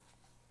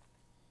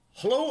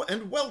Hello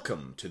and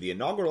welcome to the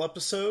inaugural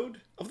episode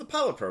of the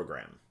Pilot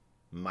Program.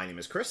 My name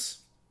is Chris.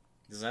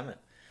 This is Emmett.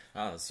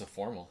 Oh, that's so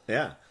formal.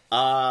 Yeah.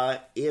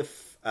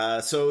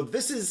 So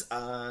this is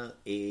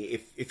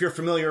if you're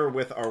familiar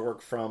with our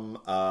work from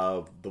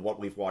the What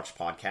We've Watched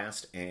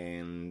podcast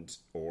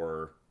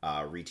or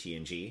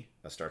Re-TNG,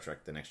 a Star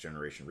Trek: The Next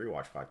Generation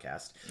rewatch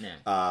podcast.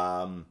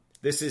 Yeah.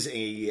 This is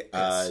a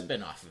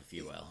spin-off, if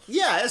you will.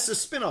 Yeah, it's a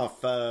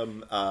spin-off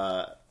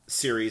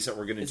series that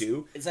we're going to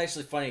do. It's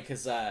actually funny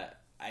because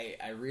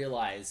I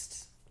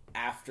realized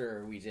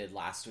after we did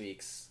last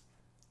week's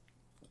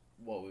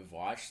What We've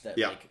Watched that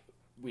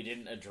we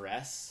didn't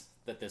address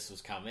that this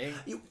was coming.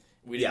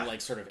 We didn't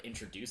sort of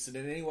introduce it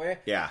in any way.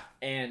 Yeah.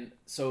 And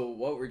so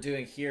what we're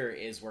doing here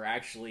is we're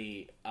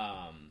actually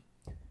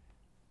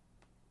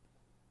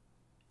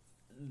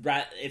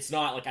it's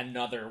not like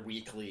another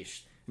weekly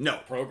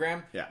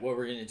program. Yeah. What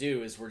we're going to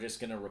do is we're just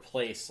going to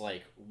replace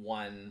like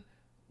one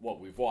What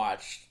We've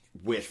Watched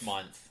each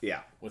month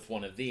with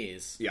one of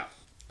these. Yeah.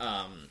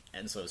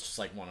 And so it's just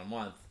like one a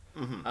month.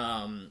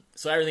 Mm-hmm.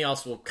 So everything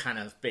else will kind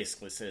of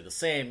basically stay the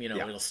same.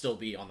 It'll still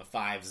be on the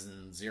 5s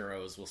and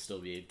 0s. Will still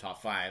be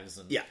top 5s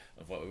and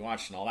of what we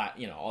watched and all that.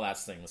 All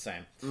that's staying the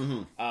same.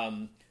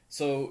 Mm-hmm.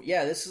 So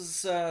yeah, this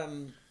is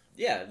the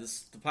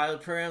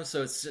pilot program.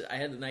 So I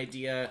had an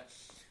idea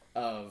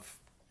of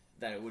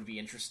that it would be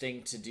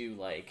interesting to do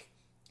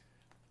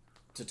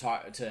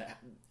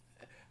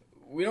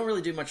we don't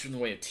really do much in the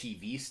way of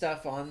TV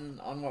stuff on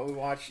What We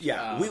Watched.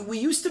 Yeah, we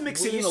used to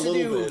mix it in a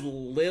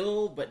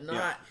little bit. But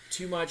not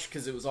too much,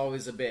 because it was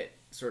always a bit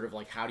sort of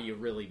like, how do you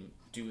really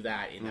do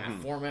that in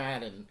that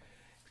format?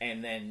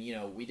 And then,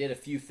 we did a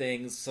few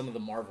things. Some of the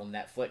Marvel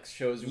Netflix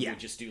shows, we would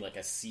just do like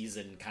a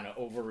season kind of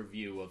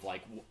overview of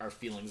like our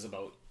feelings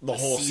about the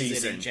whole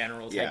season in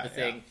general type of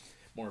thing.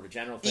 More of a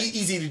general thing.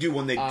 Easy to do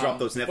when they drop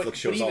those Netflix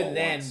shows all at once. But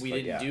even then, we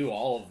didn't do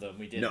all of them.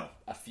 We did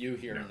a few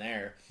here and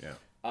there. Yeah.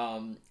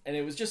 And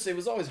it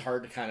was always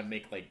hard to kind of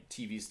make like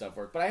TV stuff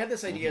work. But I had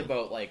this idea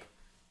about like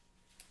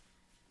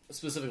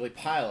specifically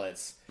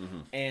pilots,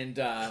 and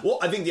well,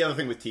 I think the other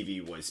thing with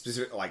TV was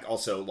specific,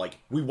 also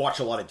we watch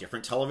a lot of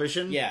different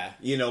television. Yeah,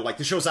 like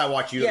the shows I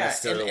watch, you don't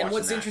necessarily watch. And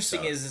what's that,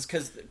 interesting is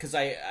because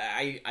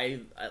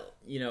I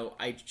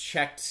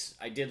checked,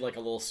 I did like a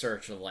little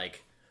search of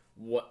like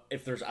what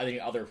if there's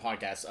other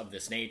podcasts of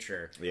this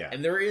nature. Yeah,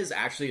 and there is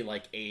actually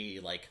like a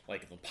like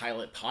the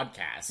pilot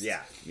podcast. Yeah.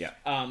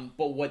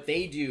 But what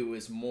they do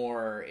is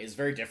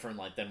very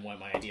different than what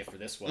my idea for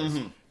this was,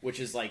 which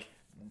is like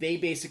they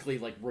basically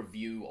like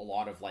review a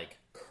lot of like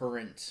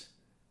current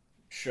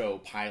show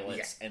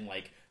pilots and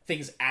like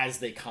things as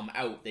they come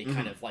out. They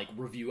kind of like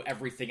review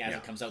everything as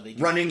it comes out. They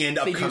do, running and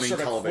upcoming they do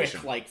sort of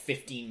television, quick, like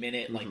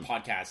 15-minute like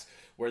podcasts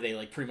where they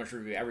like pretty much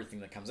review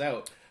everything that comes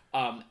out.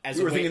 As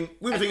a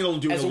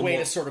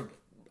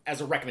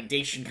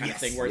recommendation kind of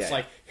thing, where it's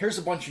like, here's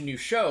a bunch of new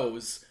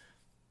shows.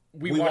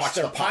 We watch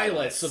their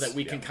pilots so that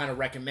we can kind of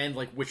recommend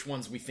like which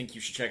ones we think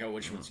you should check out,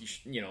 which ones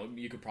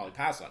you could probably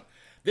pass on.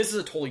 This is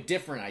a totally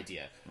different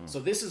idea.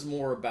 So this is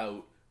more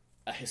about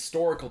a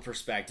historical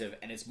perspective,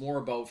 and it's more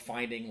about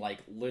finding like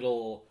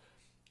little.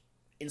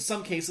 In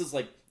some cases,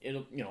 like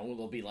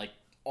it'll be like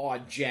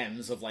odd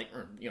gems of like,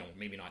 or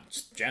maybe not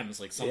just gems,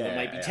 like some of them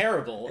might be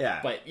terrible,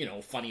 but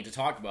funny to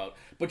talk about,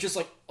 but just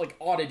like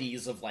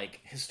oddities of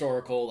like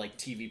historical like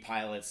TV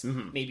pilots,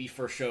 maybe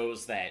for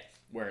shows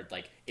where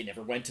like it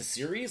never went to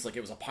series, like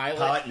it was a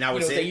pilot. Now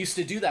they used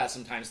to do that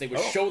sometimes. They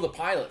would show the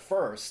pilot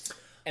first,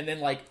 and then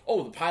like,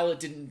 the pilot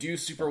didn't do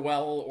super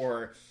well,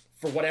 or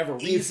for whatever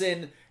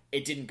reason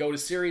it didn't go to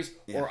series,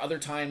 or other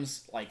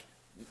times like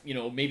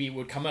maybe it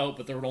would come out,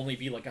 but there would only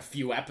be like a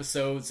few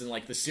episodes, and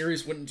like the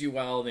series wouldn't do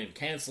well, and they'd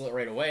cancel it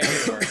right away.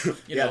 Or,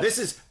 this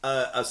is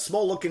a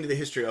small look into the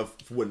history of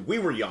when we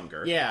were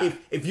younger. Yeah,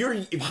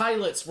 if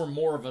pilots were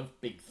more of a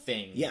big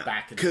thing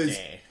back in the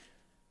day.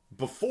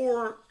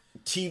 Before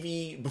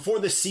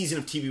this season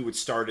of TV would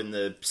start in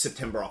the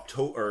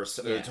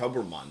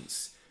October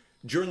months,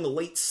 during the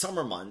late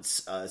summer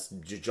months,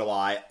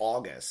 July,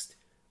 August,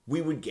 we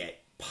would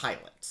get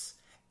pilots,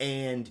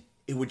 and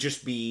it would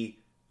just be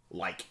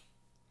like.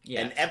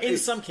 In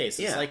some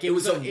cases, like it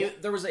was a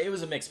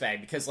mixed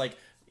bag, because like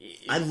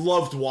I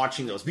loved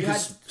watching those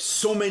because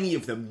so many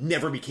of them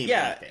never became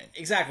anything.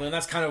 Exactly, and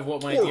that's kind of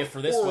what my idea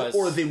for this was.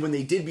 Or when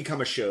they did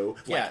become a show,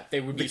 they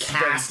would be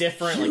cast, very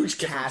different,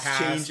 huge like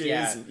cast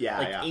changes.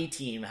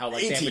 A-Team, how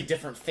like they have a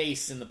different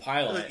face in the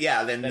pilot.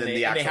 Than the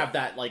actual. And they have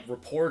that like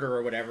reporter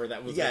or whatever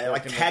that was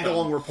like tag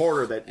along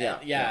reporter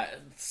that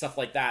stuff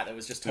like that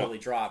was just totally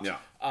dropped.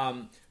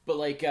 But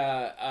like,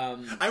 I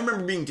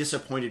remember being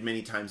disappointed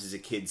many times as a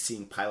kid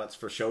seeing pilots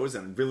for shows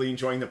and really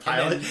enjoying the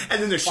pilot,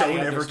 and then the show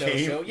never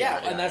came.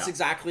 And that's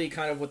exactly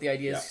kind of what the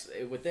idea is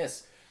with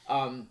this.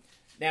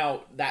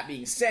 Now, that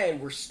being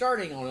said, we're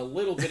starting on a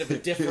little bit of a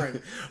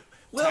different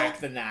tack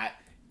than that.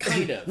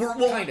 Kind of.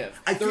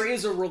 There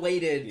is a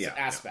related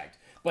aspect.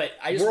 But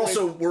I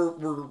just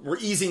we're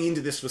easing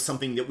into this with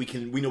something that we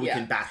know we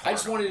can bat hard. I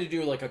just wanted to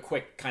do like a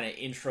quick kind of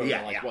intro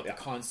to what the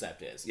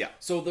concept is. Yeah.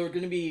 So they're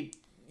going to be,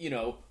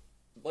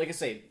 like I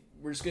say,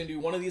 we're just going to do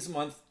one of these a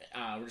month.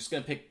 We're just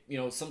going to pick,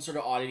 some sort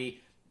of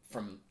oddity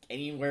from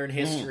anywhere in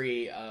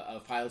history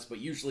of pilots, but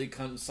usually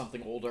comes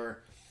something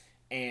older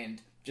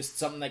and just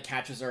something that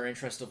catches our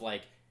interest of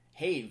like,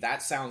 hey,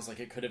 that sounds like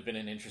it could have been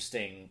an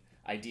interesting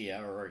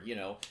idea, or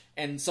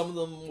and some of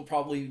them will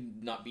probably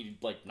not be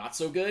like not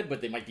so good, but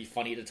they might be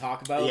funny to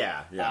talk about.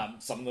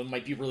 Some of them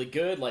might be really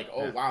good, like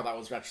wow, that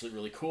was actually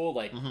really cool,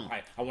 like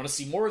I want to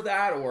see more of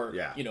that, or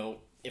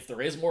if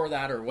there is more of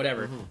that or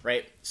whatever,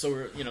 right?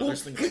 So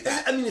there's things like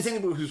that. I mean, as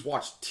anybody who's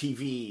watched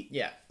TV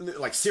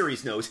like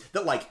series knows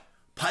that like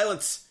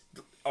pilots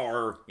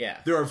are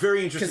they're a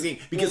very interesting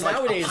thing, because like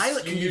nowadays, a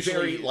pilot can be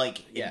very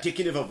like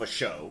indicative of a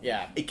show.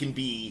 It can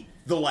be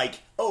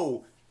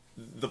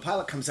the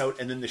pilot comes out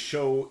and then the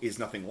show is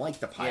nothing like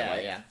the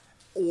pilot.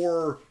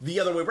 Or the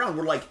other way around,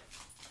 where like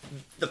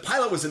the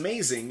pilot was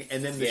amazing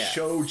and then the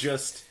show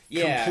just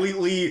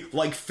completely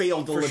like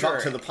failed to live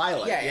up to the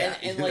pilot.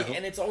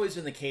 And it's always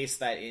been the case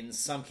that in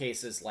some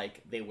cases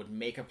like they would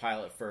make a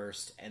pilot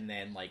first and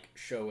then like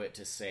show it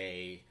to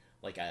say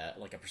like a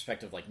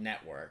prospective like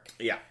network.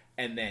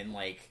 And then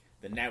like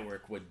the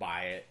network would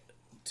buy it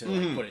to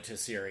like put it to a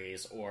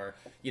series, or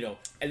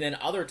and then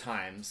other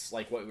times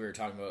like what we were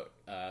talking about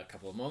a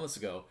couple of moments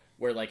ago,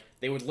 where like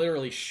they would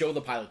literally show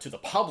the pilot to the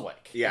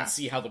public and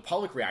see how the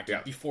public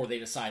reacted before they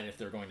decided if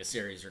they're going to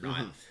series or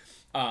not.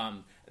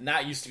 And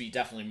that used to be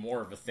definitely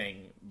more of a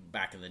thing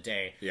back in the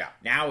day.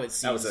 Now it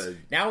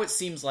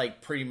seems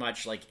like pretty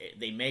much like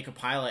they make a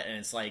pilot and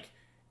it's like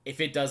if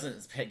it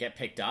doesn't get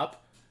picked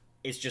up,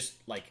 it's just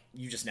like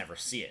you just never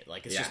see it.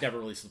 Like it's just never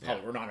released to the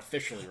public. We're not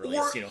officially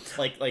released,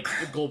 like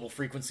the Global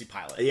Frequency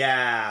pilot.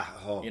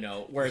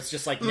 Where it's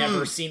just like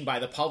never seen by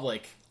the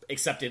public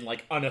except in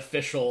like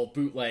unofficial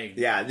bootleg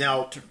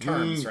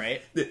terms,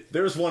 right?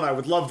 There's one I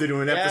would love to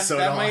do an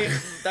episode on.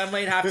 That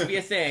might have to be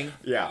a thing.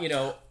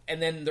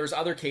 And then there's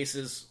other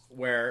cases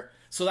where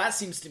that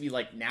seems to be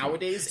like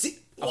nowadays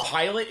a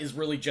pilot is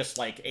really just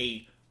like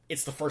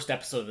it's the first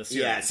episode of the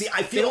series.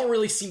 I feel they don't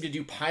really seem to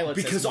do pilots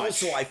because as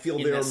much also I feel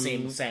they're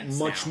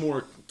much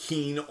more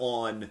keen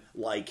on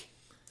like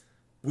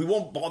we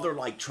won't bother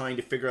like trying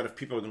to figure out if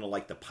people are going to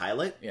like the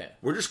pilot.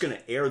 We're just going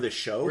to air the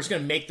show. We're just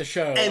going to make the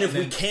show, and if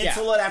we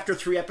cancel it after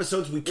 3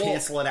 episodes, we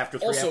cancel it after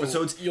 3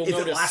 episodes. If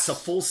it lasts a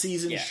full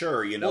season, sure.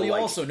 Well, you'll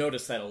also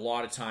notice that a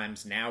lot of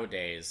times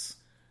nowadays,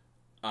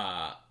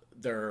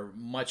 they're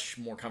much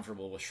more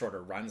comfortable with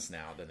shorter runs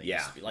now than they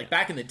used to be. Like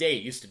back in the day,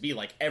 it used to be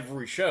like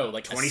every show,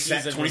 like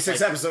 26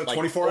 episodes, like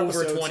 24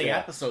 over episodes, 20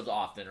 episodes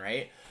often,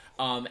 right?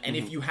 And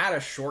if you had a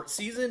short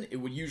season, it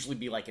would usually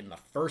be like in the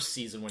first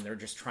season when they're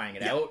just trying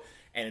it out,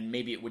 and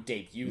maybe it would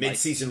debut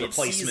mid-season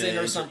replacement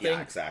or something,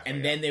 exactly,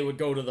 and then they would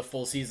go to the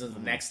full season the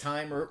next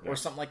time or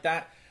something like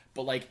that.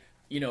 But like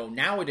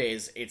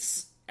nowadays,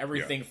 it's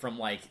everything from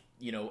like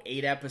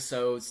 8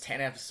 episodes, 10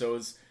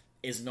 episodes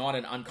is not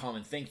an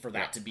uncommon thing for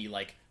that to be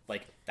like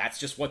that's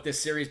just what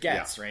this series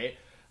gets, right?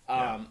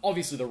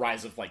 Obviously, the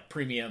rise of like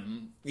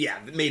premium,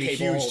 made a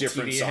huge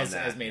difference TV on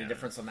has made a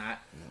difference on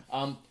that.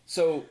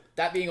 So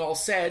that being all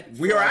said,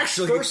 we are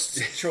actually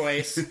first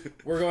choice.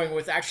 We're going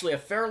with actually a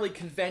fairly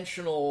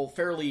conventional,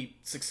 fairly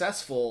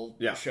successful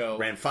show.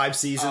 Ran 5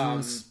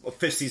 seasons.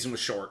 5th season was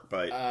short,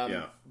 but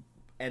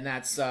and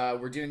that's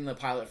we're doing the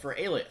pilot for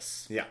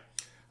Alias.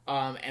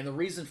 And the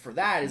reason for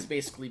that is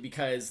basically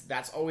because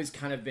that's always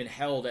kind of been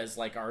held as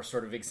like our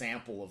sort of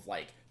example of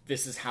like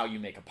this is how you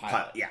make a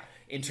pilot.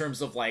 In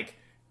terms of like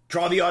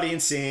draw the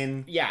audience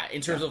in.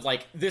 In terms of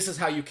like this is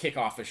how you kick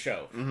off a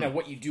show. Now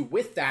what you do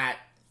with that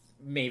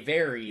may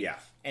vary.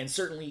 And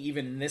certainly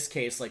even in this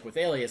case, like with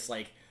Alias,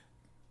 like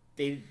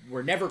they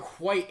were never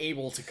quite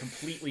able to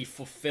completely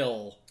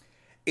fulfill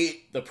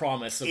the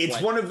promise of it's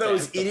what one of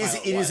those it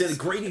is a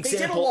great example. They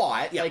did a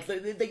lot. Like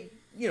they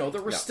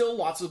there were still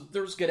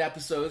there was good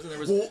episodes, and there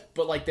was,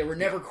 but like they were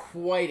never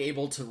quite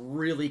able to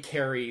really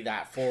carry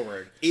that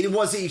forward. It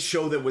was a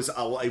show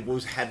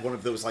that had one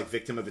of those like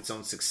victim of its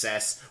own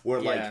success,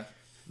 where like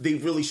they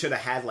really should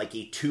have had like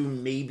a 2,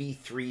 maybe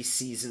 3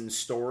 season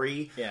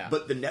story.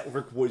 But the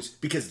network was,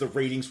 because the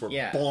ratings were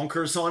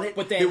bonkers on it.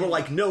 But then, they were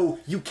like, no,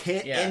 you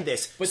can't end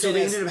this. But so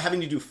they ended up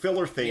having to do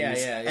filler things.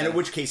 And in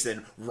which case,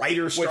 then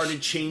writers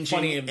started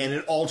changing, and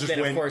it all just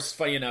went. Of course,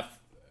 funny enough,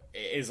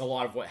 is a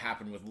lot of what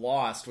happened with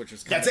Lost, which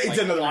was kind of like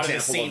another a lot of the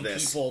example same of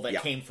this. people that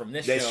came from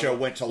this show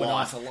went to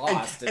Lost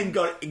and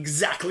got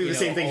exactly the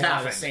same thing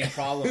happen. The same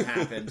problem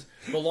happened.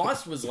 But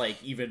Lost was like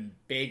even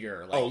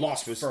bigger. Like,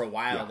 Lost was for a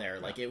while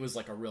there. Like it was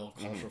like a real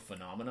cultural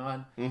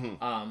phenomenon.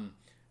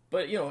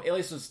 But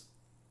Alias was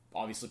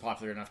obviously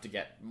popular enough to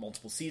get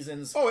multiple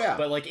seasons.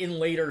 But like in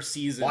later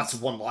seasons,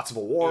 won lots of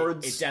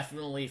awards. It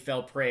definitely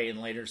fell prey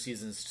in later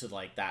seasons to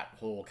like that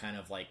whole kind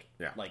of like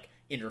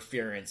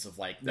interference of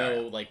like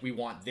like we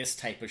want this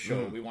type of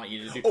show. We want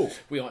you to do.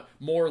 We want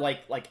more like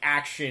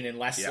action and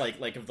less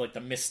like of like the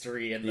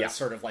mystery and the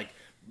sort of like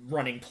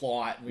running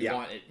plot. We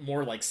want it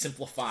more like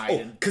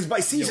simplified. Because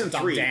by season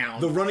 3,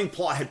 the running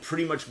plot had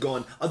pretty much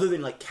gone, other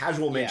than like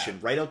casual mention,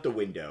 right out the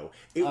window.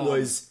 It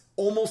was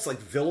almost like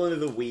villain of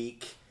the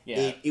week.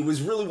 It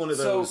was really one of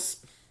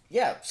those.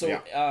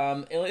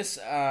 Alias.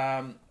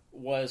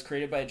 was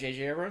created by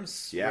J.J.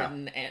 Abrams. Yeah.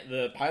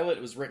 The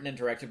pilot was written and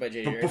directed by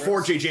J.J. Abrams.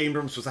 Before J.J.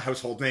 Abrams was a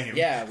household name.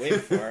 Yeah, way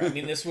before. I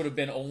mean, this would have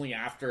been only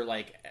after,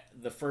 like,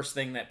 the first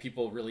thing that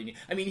people really need.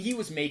 I mean, he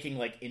was making,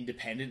 like,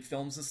 independent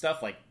films and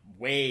stuff, like,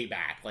 way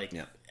back. Like,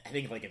 I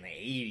think, like, in the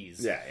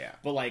 80s. Yeah, yeah.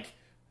 But, like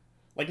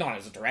not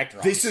as a director,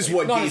 obviously. This is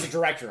what not as a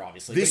director,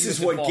 obviously. This is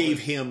what gave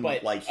him,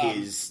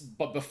 his...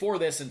 But before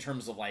this, in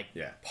terms of, like,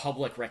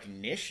 public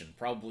recognition,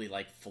 probably,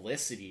 like,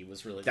 Felicity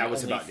was really the only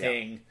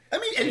thing... I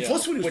mean, and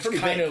Felicity was which pretty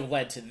kind big. of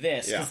led to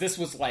this, because this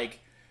was, like...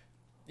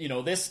 You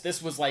know,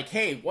 this was like,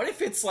 hey, what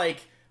if it's, like...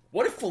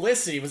 What if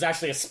Felicity was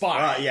actually a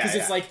spy? Because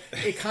it's, like,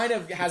 it kind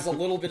of has a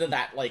little bit of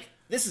that, like...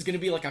 This is going to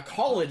be like a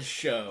college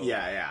show.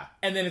 Yeah, yeah.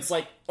 And then it's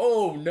like,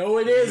 oh, no,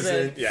 it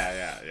isn't.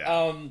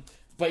 Yeah.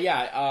 But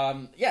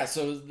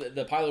so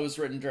the pilot was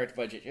written and directed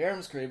by J.J.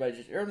 Abrams, created by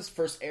J.J. Abrams,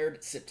 first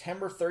aired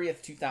September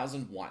 30th,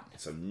 2001.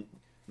 So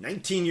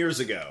 19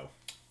 years ago.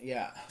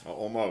 Yeah.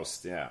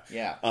 Almost, yeah.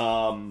 Yeah.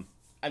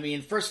 I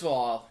mean, first of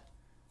all,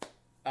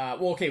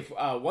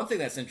 one thing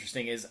that's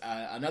interesting is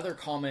another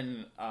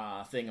common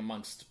thing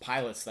amongst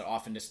pilots that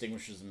often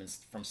distinguishes them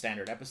from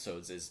standard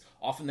episodes is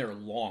often they're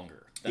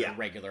longer than a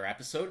regular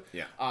episode.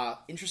 Yeah.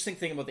 Interesting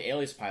thing about the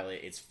Alias pilot,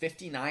 it's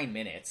 59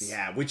 minutes.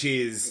 Yeah, which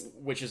is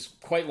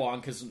quite long,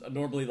 because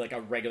normally, like,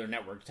 a regular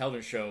network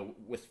television show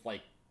with,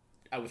 like,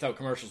 without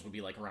commercials would be,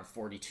 like, around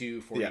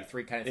 42,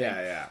 43 kind of thing.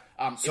 Yeah.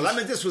 So that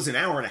meant this was an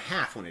hour and a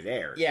half when it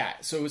aired. Yeah,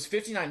 so it was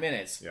 59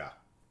 minutes. Yeah.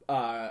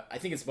 I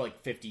think it's about, like,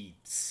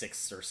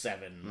 56 or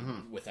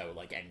 7 without,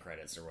 like, end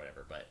credits or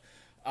whatever. But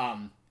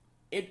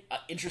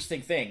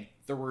interesting thing,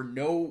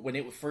 when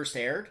it first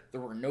aired,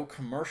 there were no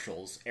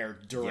commercials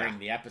aired during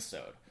the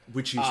episode.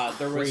 Which is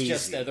crazy.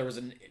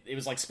 It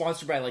was, like,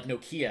 sponsored by, like,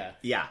 Nokia.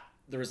 Yeah.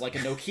 There was, like, a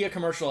Nokia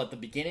commercial at the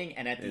beginning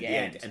and at the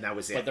end. And that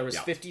was it. But there was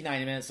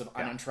 59 minutes of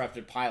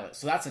uninterrupted pilot.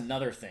 So that's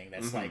another thing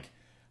that's,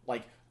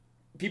 like,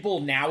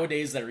 people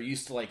nowadays that are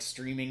used to, like,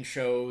 streaming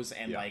shows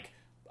and, like,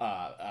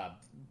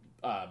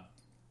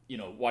 you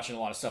know, watching a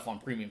lot of stuff on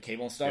premium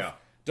cable and stuff,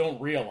 don't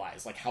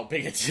realize, like, how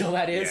big a deal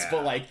that is.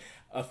 But, like,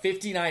 a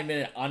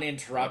 59-minute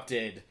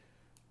uninterrupted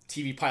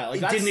TV pilot,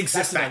 like, it didn't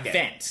exist back then.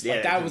 Event.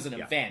 Like, that was an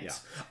event.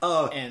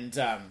 And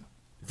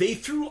they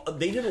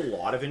did a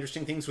lot of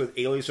interesting things with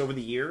Alias over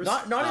the years.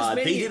 Not as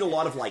many. They did a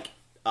lot of, like,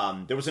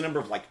 there was a number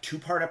of, like,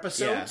 2-part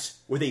episodes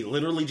where they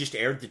literally just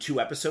aired the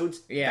 2 episodes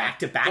back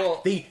to back.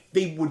 Well,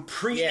 they would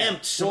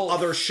preempt some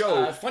other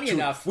show. Funny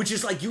enough, which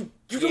is like you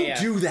don't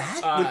do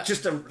that with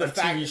just a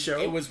TV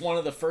show. It was one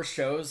of the first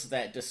shows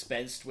that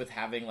dispensed with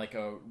having, like,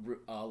 a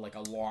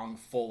long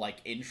full, like,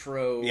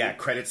 intro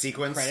credit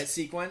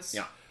sequence.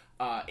 Yeah.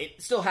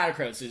 It still had a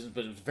credit sequence,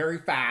 but it was very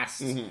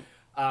fast.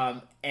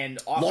 And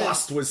often,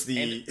 Lost was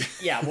the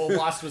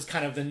Lost was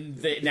kind of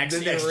the next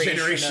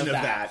generation of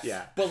that.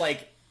 Yeah, but,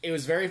 like, it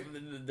was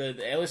the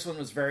Alias one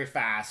was very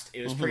fast.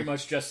 It was pretty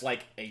much just,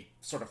 like, a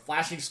sort of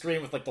flashing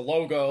screen with, like, the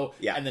logo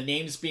and the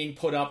names being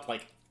put up,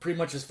 like, pretty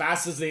much as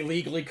fast as they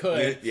legally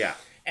could. Yeah,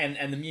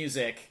 and the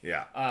music,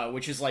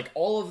 which is, like,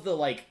 all of the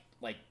like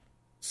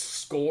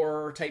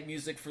score type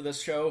music for this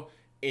show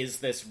is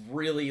this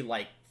really,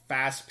 like,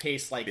 fast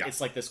paced, like, it's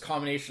like this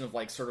combination of,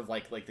 like, sort of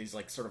like these,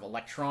 like, sort of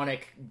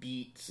electronic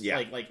beats,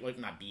 like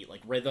not beat,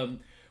 like rhythm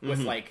with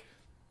like.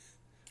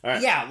 Right.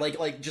 Yeah,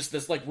 like just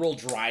this, like, real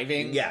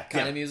driving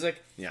kind of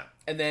music. Yeah.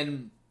 And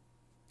then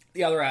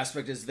the other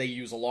aspect is they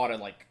use a lot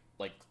of like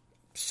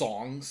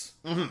songs,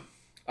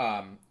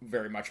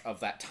 very much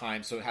of that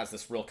time. So it has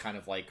this real kind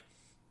of, like,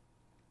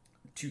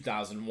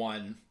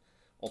 2001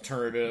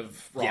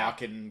 alternative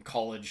rock and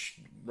college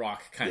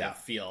rock kind of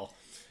feel.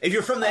 If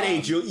you're from that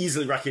age, you'll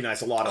easily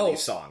recognize a lot of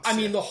these songs. I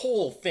mean, the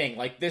whole thing,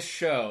 like, this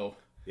show...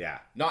 Yeah.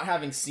 Not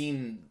having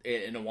seen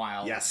it in a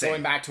while. Yeah, same.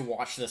 Going back to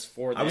watch this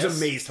for this. I was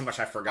amazed how much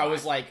I forgot. I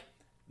was like,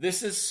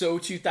 this is so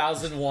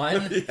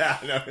 2001.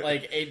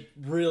 Like, it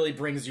really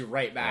brings you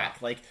right back.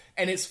 Yeah. Like,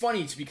 and it's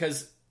funny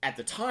because at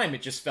the time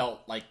it just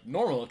felt like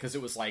normal, because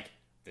it was like,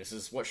 this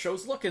is what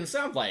shows look and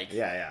sound like.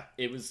 Yeah.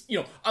 It was, you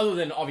know, other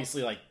than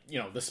obviously, like, you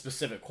know, the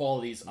specific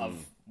qualities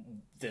of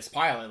this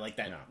pilot, like,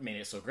 that made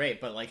it so great.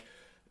 But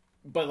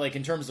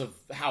in terms of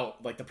how,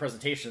 like, the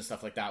presentation and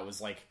stuff like that was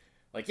like,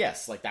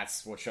 yes, like,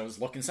 that's what shows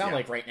look and sound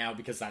like right now,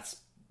 because that's,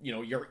 you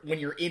know, when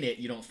you're in it,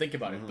 you don't think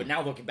about it. But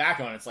now looking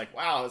back on it, it's like,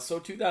 wow, it's so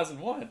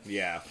 2001.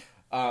 Yeah.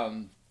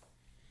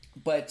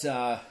 But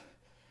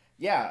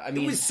yeah, I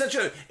mean,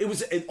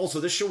 also,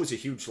 this show was a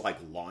huge, like,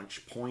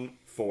 launch point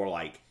for,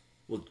 like,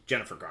 well,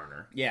 Jennifer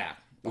Garner. Yeah.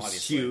 It was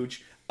obviously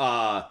huge.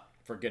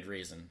 For good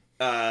reason.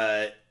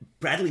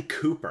 Bradley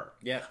Cooper.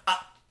 Yeah.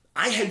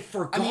 I had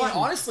forgotten. I mean,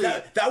 honestly,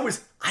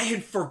 I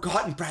had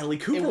forgotten Bradley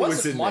Cooper was in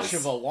this. It wasn't much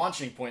of a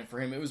launching point for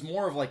him. It was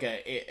more of, like,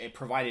 it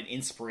provided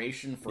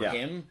inspiration for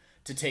him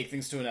to take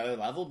things to another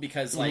level,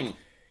 because, like,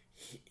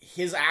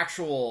 his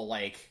actual,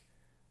 like,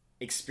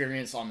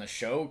 experience on the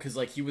show, because,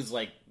 like, he was,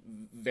 like,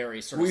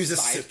 very sort of he was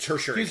a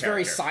tertiary he was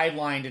very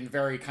sidelined and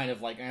very kind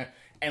of, like,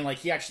 and, like,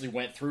 he actually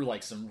went through,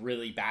 like, some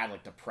really bad,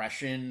 like,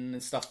 depression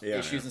and stuff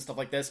issues and stuff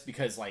like this,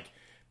 because, like,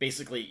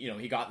 basically,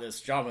 he got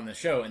this job on the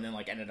show and then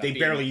like ended up they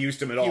barely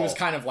used him at all. He was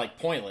kind of like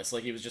pointless.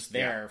 Like he was just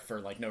there for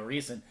like no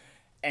reason.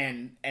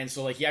 And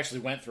so like he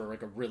actually went through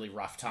like a really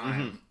rough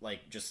time,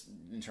 like just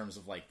in terms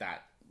of like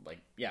that, like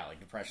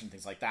depression,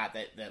 things like that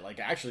like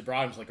actually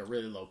brought him to like a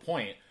really low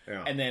point.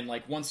 Yeah. And then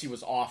like once he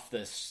was off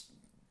the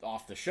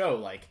show,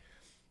 like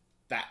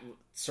that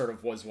sort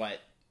of was what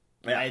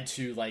led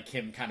to like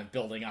him kind of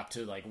building up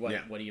to like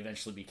what he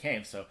eventually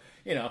became. So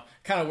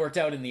kind of worked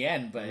out in the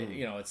end, but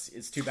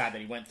it's too bad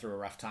that he went through a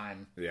rough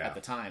time at the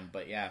time.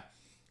 But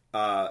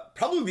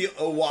probably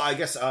I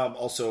guess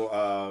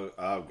also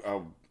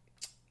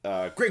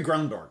Greg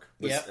Grunberg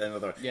was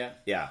another.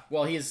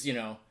 Well, he's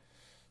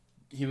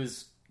he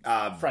was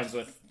friends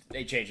with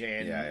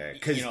JJ, and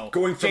because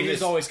going from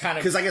JJ's always kind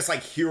of, because I guess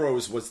like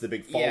Heroes was the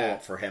big follow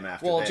up for him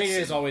after. Well, this,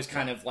 JJ's always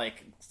kind of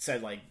like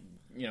said like.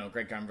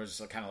 Greg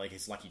Grunberg's kind of like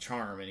his lucky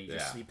charm, and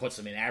he puts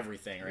him in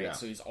everything, right? Yeah.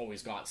 So he's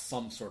always got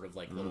some sort of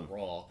like little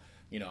role,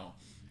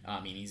 I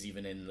mean, he's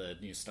even in the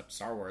new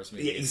Star Wars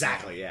movie. Yeah,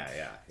 exactly.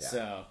 Yeah.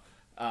 So,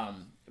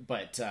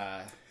 but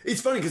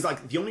it's funny because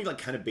like the only like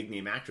kind of big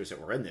name actors that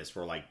were in this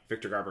were like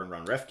Victor Garber and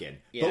Ron Rifkin,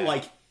 but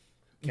like.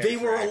 They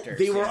were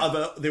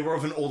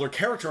of an older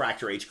character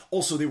actor age.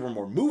 Also, they were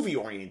more movie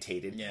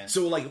orientated. Yeah.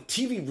 So like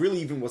TV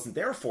really even wasn't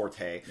their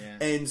forte. Yeah.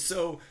 And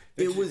so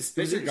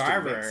Victor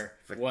Garber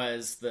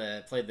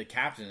played the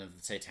captain of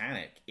the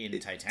Titanic in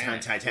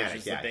Titanic, which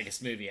is the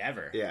biggest movie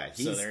ever. Yeah.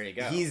 So there you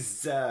go.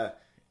 He's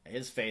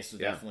his face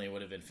definitely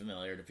would have been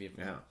familiar to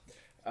people. Yeah.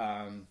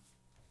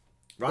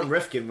 Ron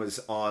Rifkin was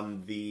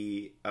on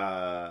the.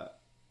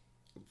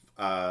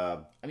 I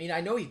mean,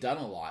 I know he's done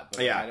a lot,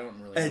 but I don't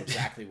really know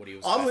exactly what he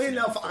was. Oddly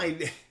enough,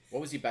 what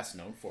was he best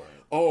known for? At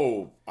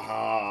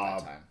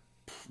that time.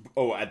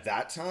 At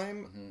that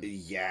time,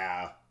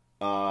 yeah.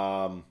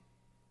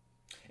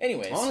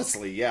 Anyways,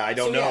 honestly, I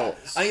don't know.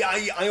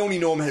 I only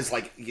know him as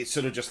like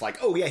sort of just like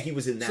he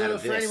was in that. So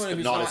of for this, anyone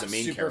who's not not as a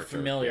main super character.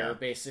 familiar,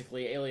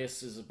 basically,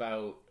 Alias is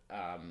about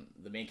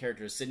the main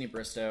character is Sydney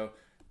Bristow,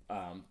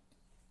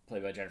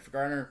 played by Jennifer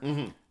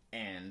Garner,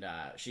 and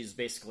she's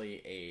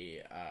basically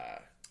a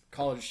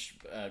college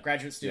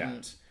graduate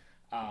student.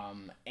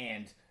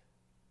 And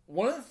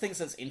one of the things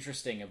that's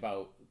interesting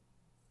about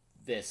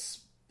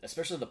this,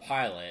 especially the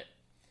pilot,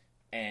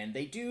 and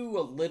they do a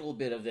little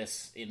bit of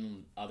this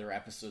in other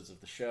episodes of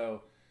the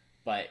show,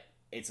 but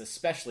it's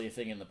especially a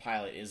thing in the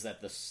pilot, is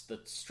that the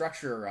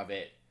structure of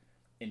it,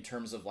 in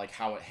terms of like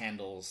how it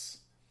handles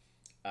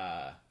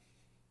what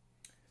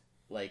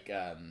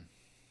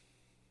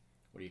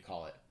do you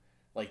call it?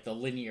 Like the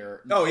linear.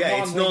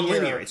 It's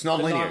non-linear. It's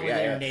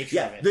non-linear.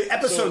 Nature of it. The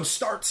episode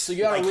starts so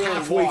you gotta like really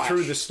halfway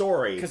through the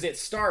story, because it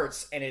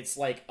starts and it's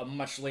like a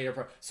much later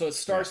part. So it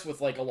starts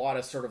with like a lot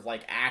of sort of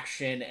like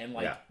action and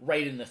like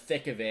right in the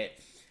thick of it,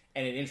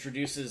 and it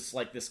introduces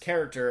like this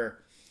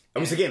character. I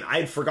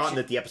had forgotten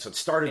that the episode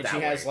started that way.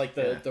 She has like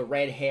the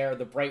red hair,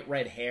 the bright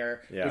red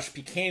hair, which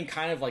became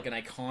kind of like an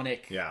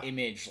iconic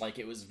image. Like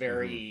it was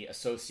very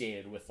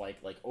associated with like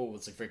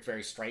it's like very,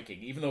 very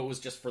striking, even though it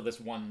was just for this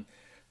one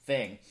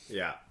thing.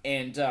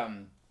 And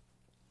then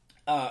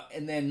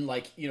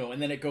like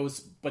and then it goes,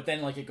 but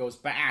then like it goes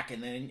back,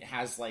 and then it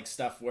has like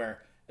stuff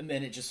where, and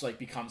then it just like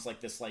becomes like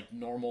this like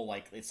normal,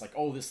 like it's like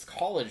this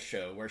college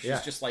show where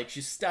she's just like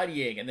she's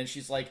studying, and then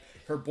she's like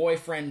her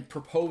boyfriend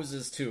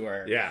proposes to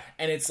her,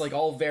 and it's like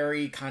all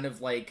very kind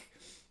of like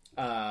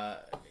not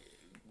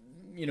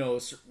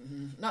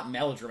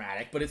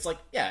melodramatic, but it's like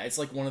it's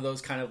like one of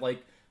those kind of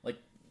like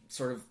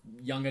sort of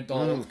young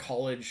adult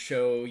college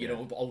show,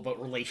 all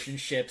about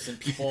relationships and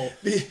people,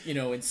 in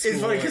school.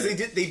 It's funny because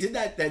they did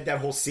that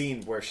whole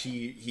scene where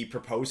he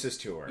proposes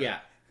to her. Yeah.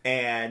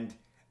 And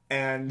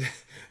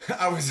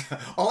I was,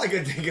 all I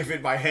could think of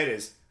in my head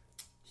is,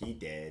 he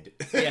did.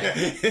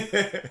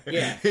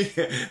 Yeah.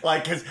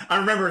 Like, because I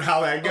remembered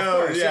how that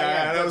goes. Course,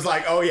 and I was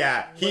like,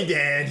 he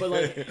did.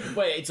 But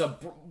it's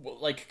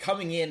like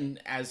coming in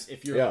as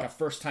if you're like a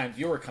first time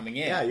viewer coming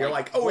in. Yeah, you're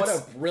like what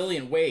a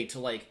brilliant way to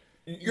like.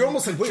 You're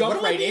almost like, jump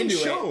right into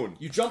it.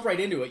 You jump right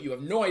into it. You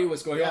have no idea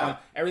what's going on.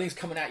 Everything's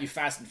coming at you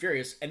fast and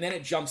furious, and then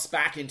it jumps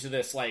back into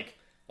this like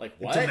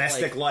what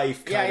domestic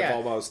life kind of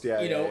almost.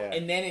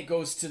 And then it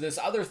goes to this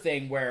other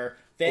thing where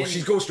then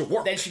she goes to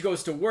work. Then she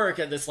goes to work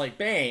at this like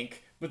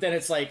bank. But then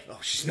it's like,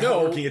 she's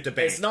not working at the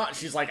bank. It's not.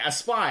 She's like a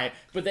spy.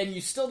 But then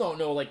you still don't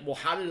know, like, well,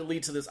 how did it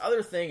lead to this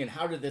other thing, and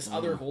how did this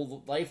other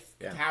whole life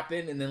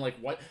happen? And then, like,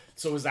 what?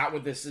 So is that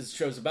what this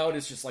show's about?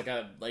 It's just like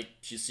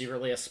she's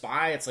secretly a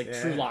spy. It's like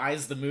True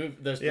Lies, the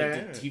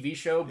TV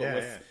show, but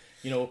with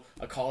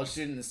a college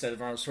student instead of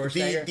Arnold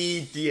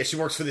Schwarzenegger. She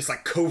works for this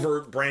like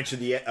covert branch of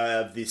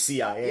the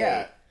CIA.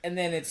 Yeah. And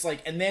then it's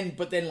like,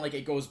 but then like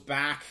it goes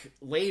back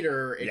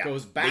later. It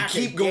goes back.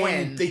 They keep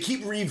going. They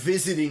keep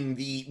revisiting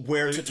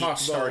where to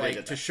talk about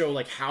like to show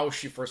like how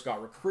she first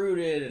got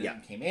recruited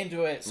and came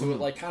into it. So it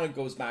like kind of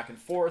goes back and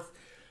forth.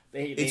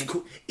 It's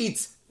cool.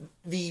 It's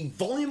the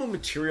volume of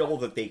material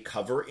that they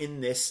cover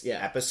in this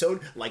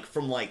episode. Like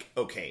from like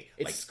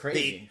it's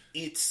crazy.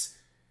 It's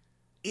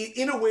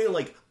in a way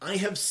like I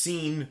have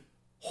seen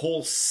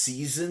whole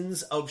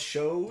seasons of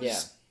shows. Yeah.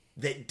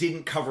 that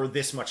didn't cover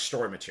this much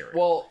story material.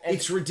 Well,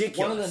 it's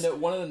ridiculous.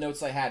 One of the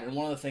notes I had, and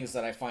one of the things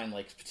that I find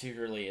like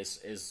particularly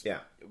is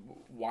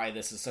why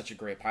this is such a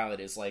great pilot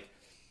is like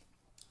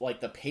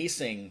the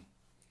pacing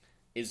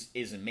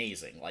is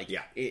amazing. Like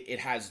it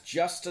has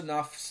just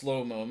enough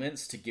slow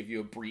moments to give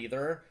you a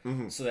breather,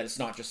 so that it's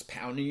not just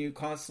pounding you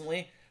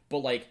constantly. But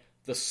like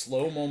the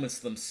slow moments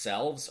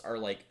themselves are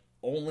like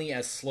only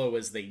as slow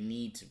as they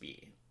need to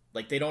be.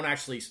 Like they're not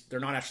actually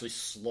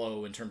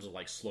slow in terms of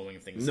like slowing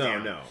things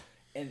down. No.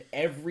 And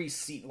every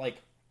scene, like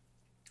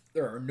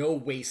there are no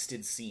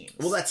wasted scenes.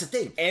 Well, that's the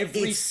thing.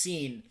 Every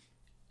scene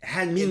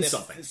means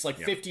something. It's like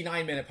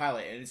 59-minute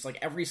pilot, and it's like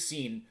every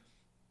scene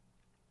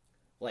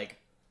like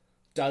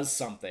does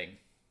something.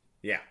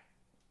 Yeah.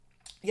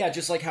 Yeah,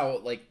 just like how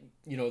like,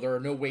 you know, there are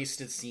no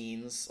wasted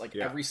scenes. Like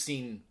every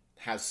scene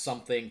has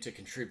something to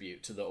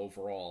contribute to the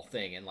overall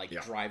thing and like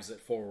drives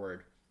it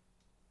forward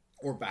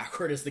or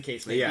backward as the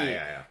case may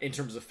be in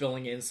terms of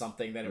filling in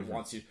something that it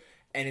wants to.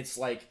 And it's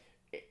like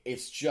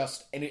it's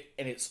just and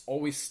it's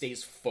always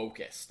stays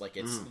focused. Like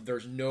it's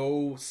there's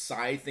no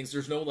side things.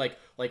 There's no like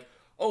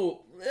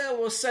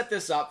we'll set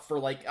this up for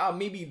like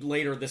maybe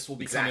later this will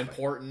become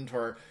important,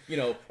 or you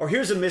know, or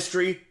here's a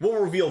mystery,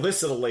 we'll reveal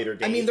this at a later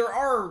date. I mean, there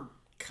are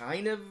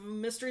kind of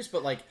mysteries,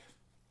 but like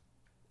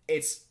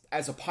it's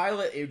as a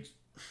pilot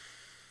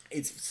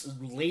it's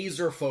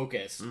laser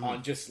focused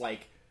on just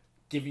like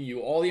giving you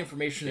all the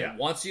information it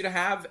wants you to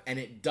have, and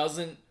it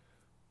doesn't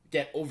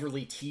get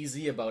overly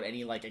teasy about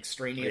any like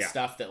extraneous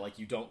stuff that like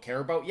you don't care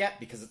about yet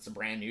because it's a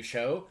brand new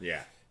show.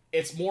 Yeah.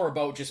 It's more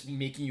about just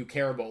making you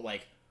care about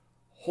like,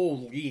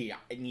 holy,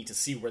 I need to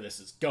see where this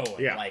is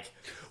going. Yeah. Like,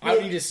 I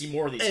need to see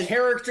more of these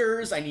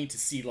characters. I need to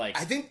see like...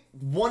 I think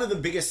one of the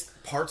biggest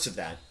parts of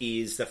that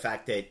is the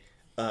fact that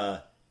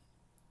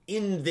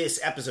in this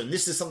episode,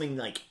 this is something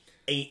like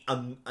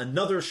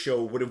another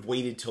show would have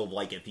waited till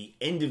like at the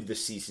end of the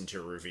season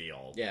to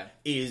reveal. Yeah.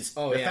 Is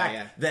the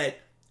fact that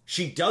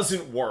she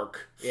doesn't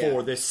work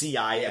for the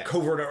CIA, a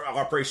covert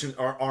operation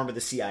or arm of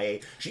the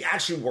CIA. She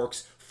actually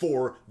works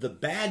for the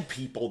bad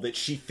people that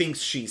she thinks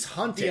she's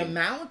hunting. The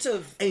amount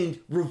of... And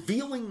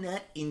revealing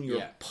that in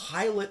your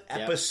pilot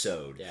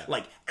episode,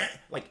 like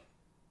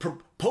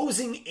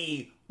proposing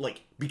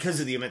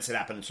because of the events that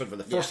happened in sort of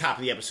the first half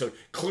of the episode,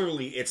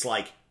 clearly it's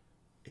like,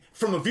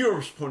 from a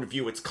viewer's point of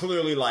view, it's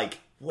clearly like,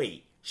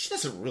 wait, she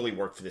doesn't really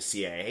work for the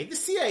CIA. The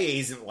CIA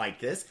isn't like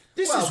this.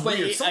 This is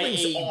weird.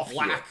 Something's off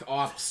Black here.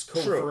 Ops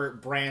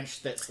covert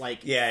branch that's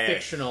like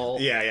fictional.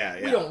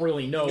 Yeah. We don't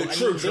really know.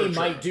 They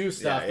might do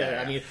stuff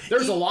that. I mean,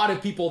 there's a lot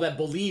of people that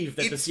believe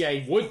that the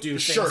CIA would do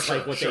things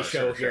like what they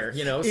show here.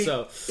 You know,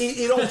 so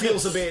it all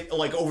feels a bit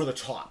like over the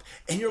top,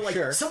 and you're like,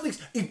 something's.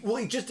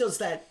 It just does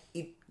that.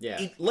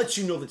 It lets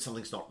you know that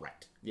something's not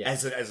right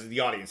as the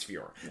audience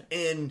viewer,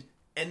 and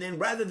then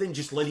rather than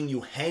just letting you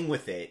hang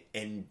with it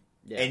and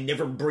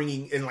never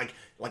bringing and like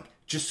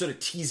just sort of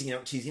teasing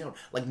out.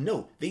 Like,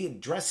 no, they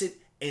address it,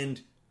 and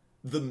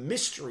the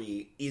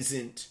mystery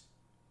isn't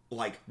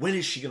like, when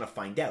is she going to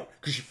find out?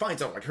 Because she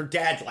finds out, like, her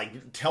dad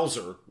like tells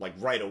her like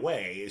right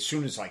away as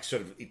soon as like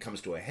sort of it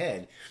comes to a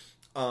head.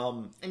 I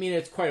mean,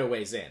 it's quite a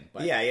ways in,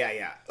 but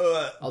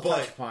I'll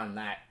touch upon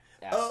that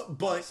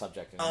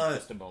subject in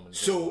just a moment.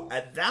 So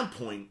at that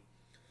point,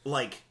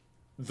 like,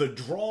 the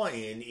draw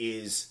in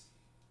is,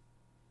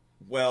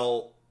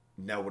 well,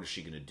 now what is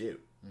she going to do?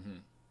 Mm-hmm.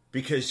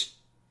 Because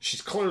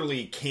she's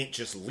clearly can't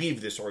just leave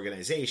this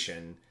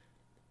organization,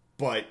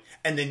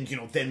 and then, you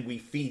know, then we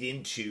feed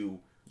into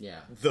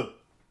the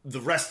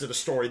rest of the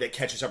story that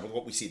catches up with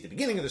what we see at the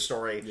beginning of the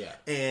story,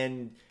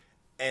 and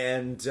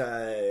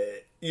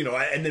you know,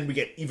 and then we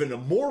get even a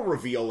more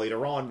reveal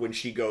later on when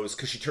she goes,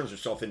 because she turns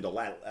herself into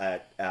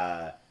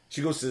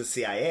she goes to the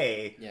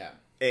CIA,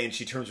 and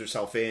she turns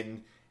herself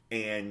in,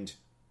 and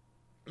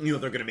you know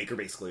they're going to make her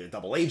basically a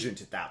double agent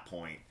at that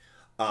point.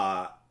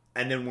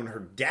 And then when her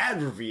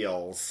dad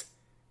reveals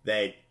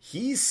that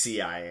he's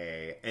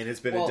CIA and has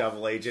been a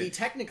double agent, he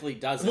technically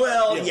doesn't.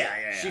 Well,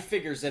 she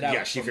figures it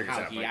out from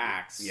how he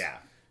acts. Yeah,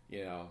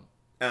 you know,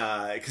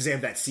 because they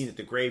have that scene at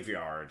the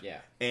graveyard.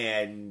 Yeah,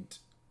 and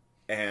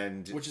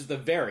which is the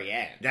very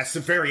end. That's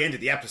the very end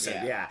of the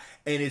episode. Yeah,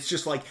 and it's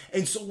just like,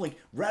 and so like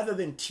rather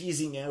than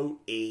teasing out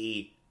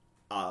a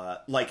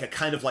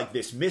kind of like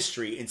this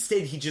mystery,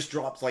 instead he just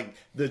drops like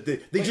they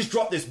just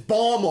drop this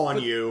bomb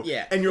on you,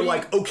 and you're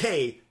like,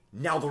 okay.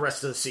 Now the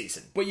rest of the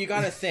season. But you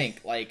gotta think,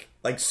 like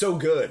so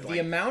good. The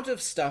amount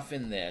of stuff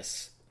in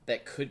this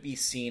that could be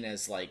seen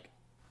as like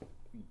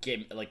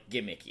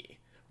gimmicky.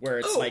 Where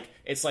it's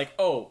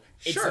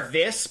it's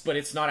this, but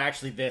it's not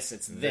actually this,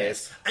 it's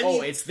this.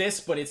 It's this,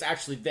 but it's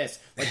actually this.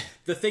 Like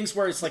the things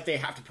where it's like they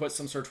have to put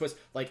some sort of twist,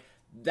 like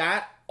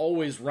that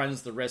always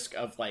runs the risk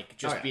of like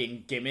just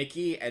being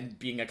gimmicky and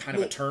being a kind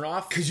of a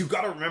turnoff. Because you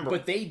gotta remember.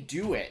 But they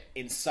do it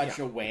in such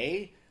a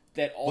way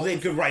that they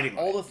have good writing.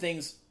 All the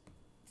things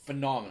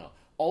phenomenal.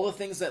 All the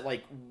things that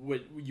like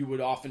you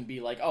would often be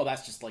like, oh,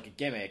 that's just like a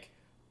gimmick.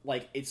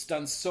 Like it's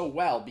done so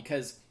well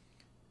because,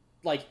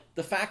 like,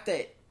 the fact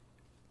that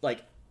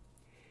like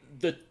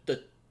the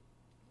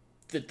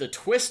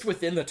twist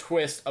within the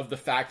twist of the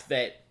fact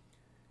that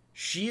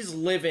she's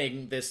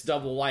living this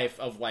double life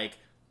of like,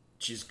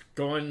 she's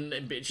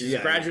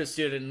a graduate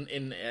student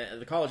in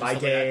the college by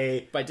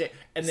day,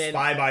 and then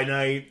spy by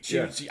night.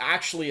 She's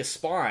actually a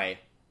spy,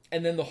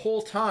 and then the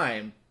whole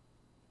time,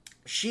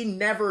 she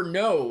never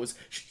knows.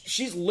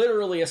 She's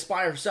literally a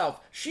spy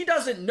herself. She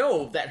doesn't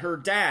know that her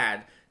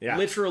dad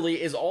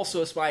literally is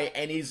also a spy,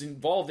 and he's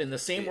involved in the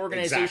same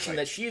organization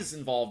that she's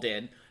involved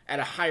in at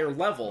a higher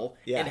level,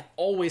 and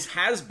always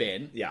has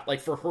been, like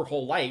for her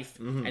whole life,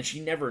 and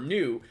she never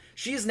knew.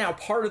 She is now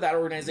part of that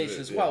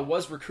organization as well.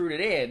 Was recruited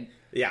in.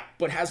 Yeah,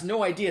 but has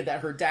no idea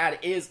that her dad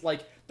is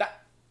like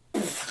that.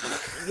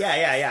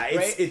 Yeah.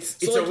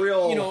 It's so, like, a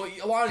real, you know,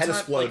 a lot of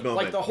times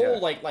like the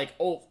whole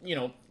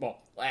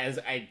as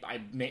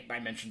I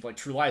mentioned like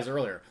True Lies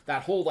earlier,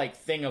 that whole like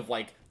thing of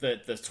like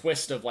the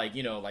twist of like,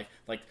 you know,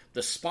 like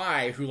the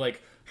spy who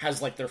like has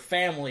like their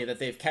family that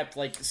they've kept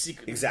like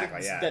secret,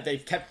 that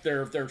they've kept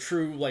their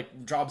true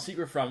like job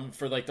secret from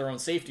for like their own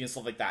safety and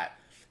stuff like that,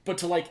 but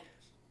to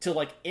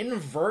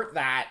invert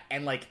that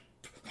and like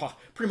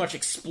pretty much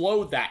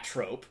explode that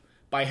trope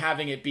by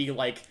having it be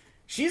like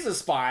she's a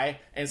spy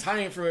and is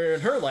hiding from her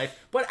in her life,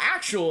 but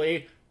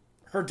actually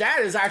her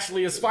dad is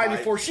actually a spy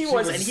before she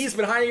was, and he's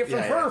been hiding it from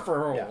her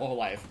for her whole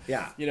life.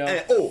 Yeah, you know.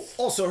 And,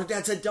 also her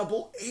dad's a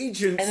double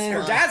agent, and then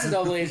her dad's a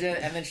double agent,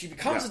 and then she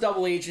becomes a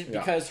double agent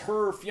because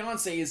her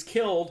fiance is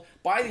killed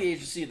by the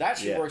agency that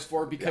she works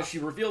for because she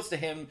reveals to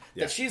him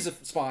that she's a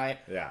spy.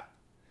 Yeah,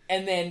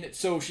 and then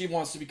she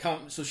becomes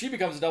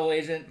a double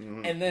agent,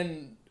 and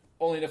then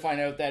only to find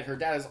out that her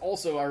dad is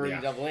also already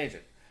a double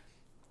agent.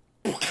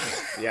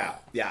 Yeah.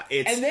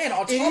 And then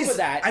on top of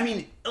that, I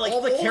mean, like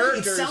all the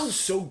characters, it sounds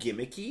so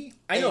gimmicky.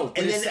 I know,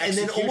 and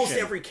then almost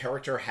every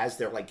character has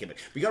their like gimmick.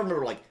 But you gotta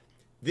remember, like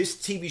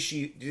this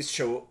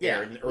show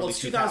aired in the early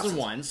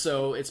 2001,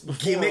 so it's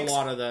before a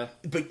lot of the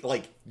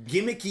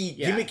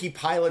gimmicky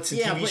pilots and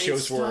TV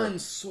shows were done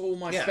so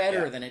much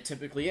better than it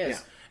typically is.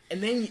 Yeah.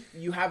 And then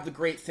you have the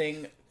great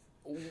thing,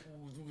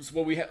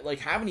 what we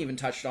haven't even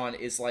touched on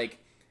is like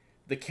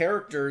the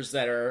characters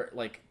that are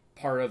like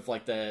part of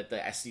like the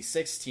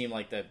SD6 team,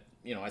 like the,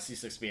 you know,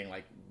 SD6 being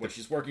like what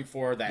she's working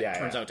for that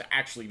turns out to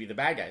actually be the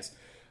bad guys.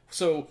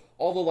 So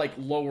all the like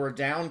lower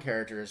down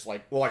characters,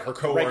 like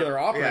her regular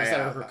operatives that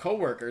are her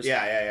coworkers,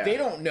 they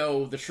don't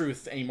know the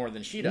truth any more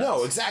than she does.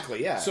 No,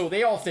 exactly, yeah. So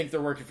they all think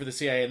they're working for the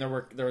CIA and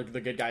they're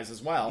the good guys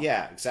as well.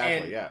 Yeah,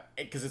 exactly,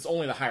 because it's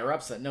only the higher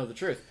ups that know the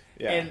truth.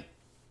 Yeah. And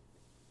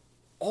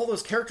all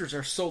those characters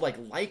are so like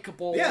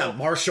likable. Yeah,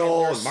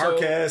 Marshall and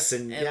Marcus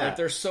and like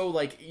they're so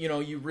like, you know,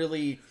 you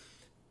really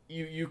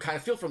you kind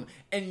of feel from them.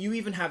 And you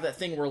even have that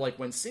thing where like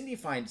when Cindy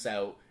finds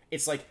out,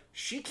 it's like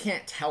she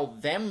can't tell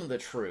them the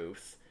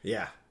truth.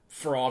 Yeah.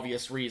 For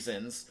obvious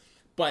reasons,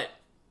 but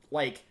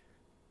like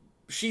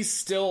she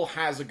still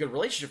has a good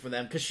relationship with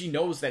them because she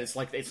knows that it's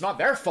like it's not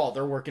their fault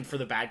they're working for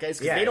the bad guys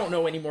because they don't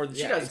know any more than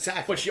she does.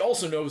 Exactly. But she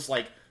also knows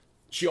like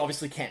she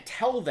obviously can't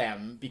tell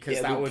them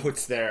because that would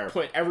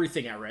put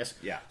everything at risk.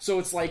 Yeah. So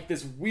it's like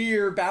this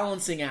weird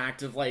balancing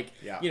act of like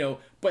you know,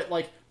 but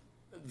like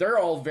they're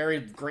all very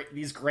great,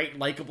 these great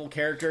likable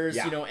characters,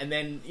 you know, and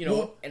then you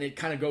know, and it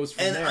kind of goes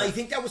from there. And I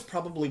think that was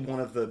probably one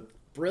of the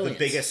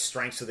biggest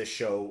strengths of the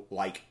show,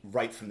 like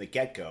right from the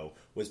get-go,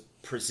 was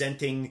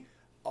presenting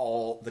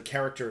all the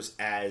characters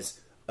as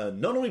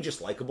not only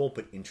just likable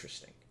but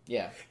interesting.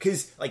 Yeah,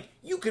 because like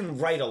you can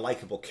write a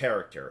likable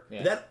character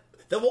that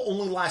will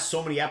only last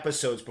so many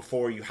episodes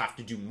before you have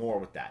to do more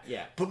with that.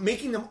 Yeah, but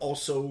making them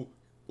also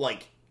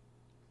like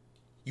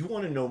you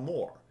want to know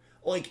more,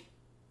 like.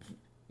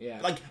 Yeah,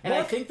 like, and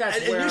I think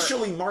that's where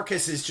initially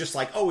Marcus is just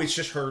like, oh, it's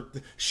just her.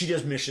 She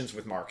does missions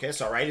with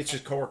Marcus, all right. It's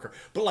just coworker,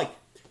 but like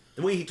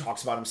the way he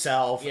talks about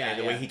himself, and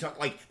the way he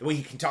the way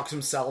he can talk to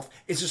himself,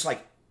 it's just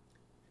like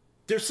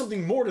there's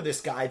something more to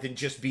this guy than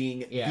just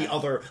being the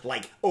other.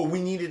 Like, oh,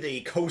 we needed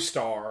a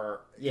co-star,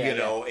 you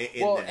know.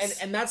 In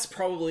this. And that's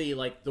probably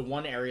like the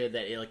one area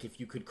that like if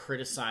you could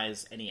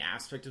criticize any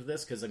aspect of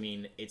this, because I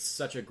mean it's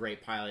such a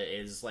great pilot, it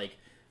is like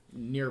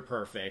near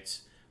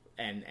perfect.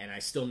 And I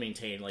still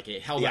maintain like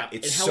it held up.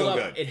 It held up.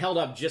 Good. It held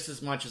up just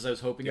as much as I was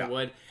hoping it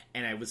would,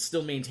 and I would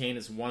still maintain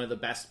as one of the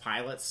best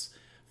pilots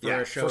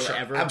for a show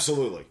ever.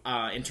 Absolutely.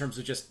 In terms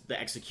of just the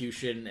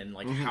execution and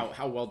like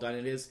how well done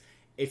it is.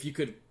 If you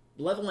could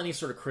level any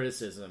sort of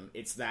criticism,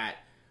 it's that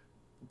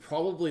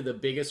probably the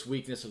biggest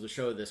weakness of the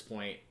show at this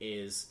point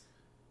is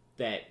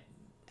that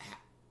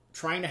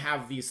trying to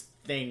have these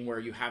thing where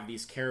you have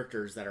these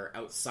characters that are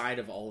outside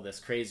of all of this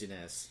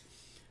craziness.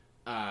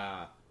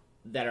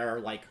 That are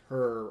like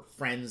her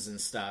friends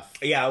and stuff.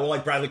 Yeah, well,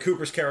 like Bradley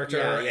Cooper's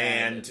character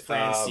and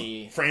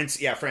Francie. Maren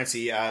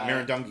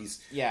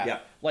Dungy's. Yeah,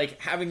 like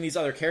having these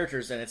other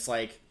characters, and it's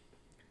like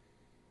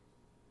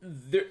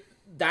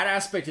that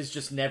aspect is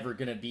just never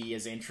going to be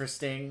as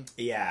interesting.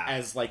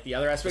 As like the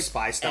other aspect, the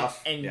spy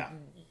stuff, and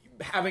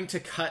having to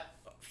cut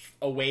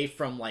away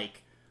from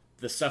like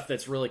the stuff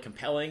that's really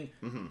compelling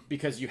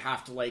because you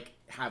have to like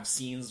have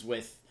scenes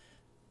with.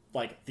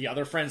 Like the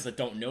other friends that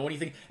don't know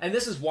anything, and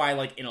this is why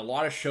like in a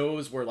lot of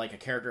shows where like a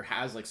character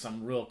has like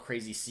some real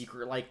crazy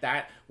secret like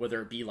that,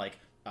 whether it be like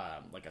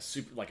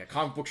like a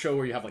comic book show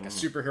where you have like a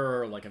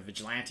superhero or like a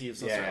vigilante of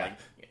some sort, like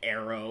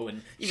Arrow,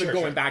 and even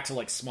going back to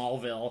like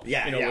Smallville,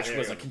 which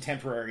was a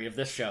contemporary of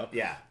this show.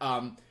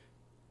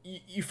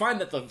 You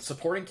find that the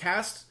supporting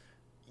cast,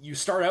 you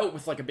start out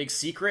with like a big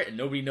secret and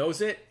nobody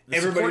knows it.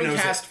 The supporting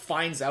cast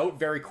finds out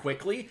very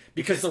quickly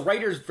because the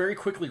writers very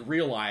quickly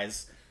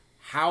realize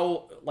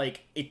how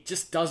like it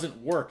just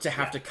doesn't work to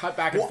have to cut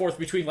back and forth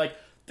between like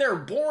their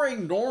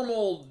boring,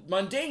 normal,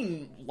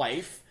 mundane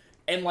life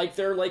and like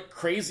their like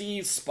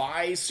crazy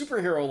spy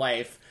superhero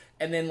life,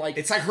 and then like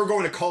it's like her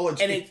going to college.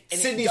 And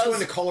Sydney's going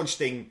to college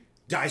thing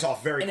dies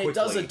off very quickly. And it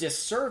does a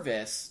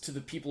disservice to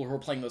the people who are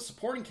playing those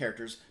supporting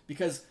characters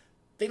because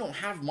they don't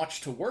have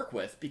much to work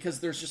with because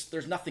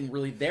there's nothing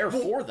really there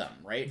for them,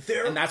 right?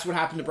 And that's what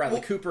happened to Bradley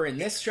Cooper in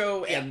this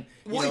show. And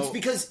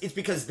it's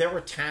because they're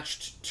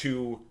attached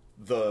to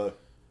the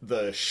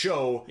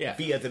show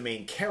via the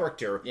main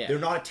character. They're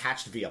not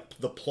attached via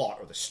the plot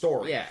or the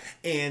story.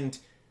 And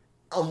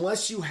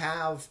unless you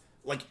have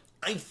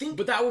I think,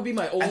 but that would be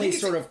my only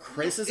sort of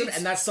criticism,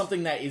 and that's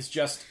something that is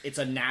just it's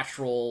a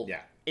natural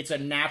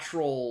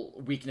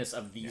weakness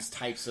of these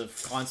types of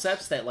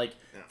concepts that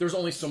there's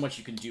only so much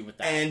you can do with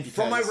that. And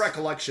from my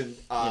recollection,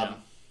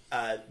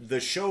 the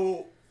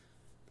show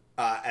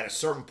at a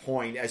certain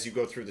point as you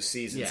go through the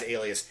seasons,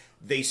 Alias,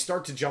 they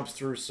start to jump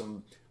through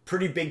some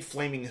pretty big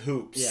flaming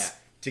hoops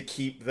to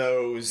keep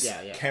those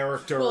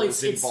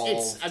characters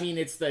involved.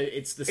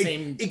 It's the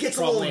same. It gets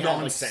a little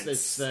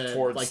nonsense.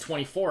 Like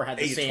 24 had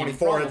the same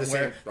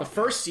problem. The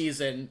first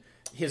season,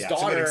 his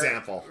daughter.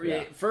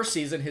 First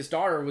season, his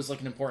daughter was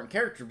like an important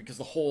character because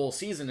the whole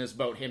season is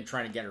about him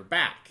trying to get her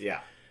back.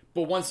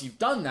 But once you've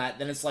done that,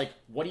 then it's like,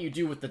 what do you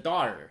do with the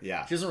daughter? She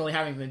doesn't really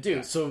have anything to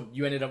do. So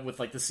you ended up with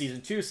like the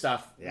season 2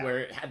 stuff where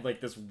it had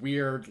like this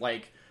weird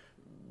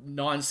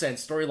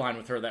nonsense storyline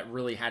with her that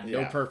really had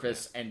no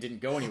purpose and didn't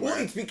go anywhere.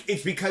 Well,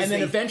 it's because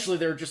then eventually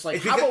they're just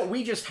like, how about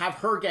we just have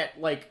her get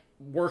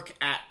work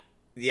at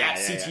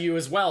CTU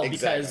as well,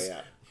 because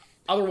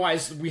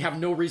otherwise we have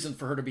no reason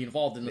for her to be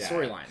involved in the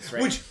storylines,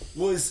 right? Which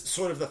was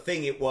sort of the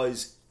thing. It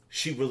was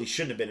she really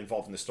shouldn't have been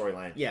involved in the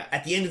storyline.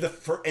 At the end of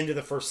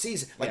the first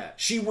season,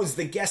 she was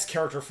the guest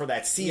character for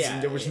that season.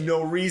 There was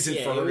no reason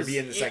for her to be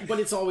in the second. But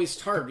it's always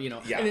hard,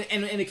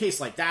 And in a case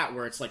like that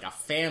where it's like a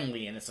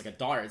family and it's like a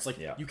daughter, it's like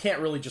you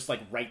can't really just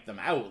write them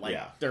out.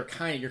 You're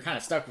kind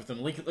of stuck with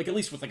them. Like at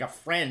least with like a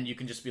friend, you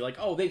can just be like,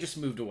 oh, they just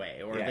moved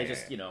away, or they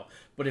just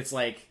But it's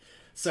like.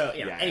 So,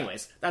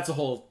 anyways, that's a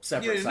whole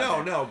separate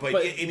subject.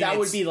 But that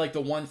would be like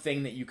the one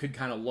thing that you could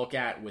kind of look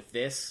at with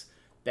this.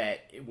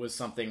 That it was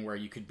something where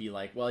you could be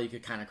like, well, you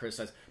could kind of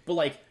criticize,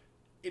 but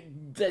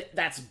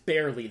that's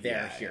barely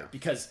there here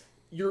because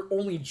you're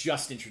only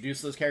just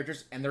introduced to those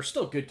characters, and they're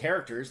still good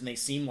characters, and they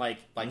seem like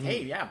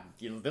hey,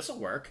 this will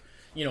work,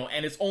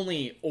 and it's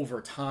only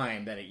over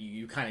time that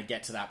you kind of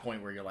get to that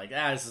point where you're like,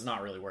 this is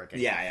not really working.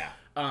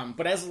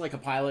 But as a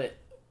pilot,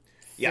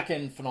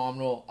 freaking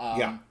phenomenal.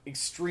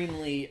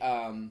 Extremely.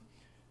 The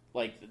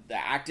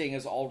acting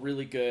is all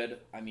really good.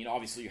 I mean,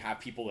 obviously you have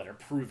people that are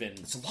proven.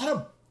 It's a lot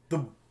of.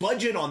 The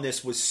budget on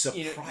this was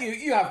surprising.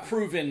 You have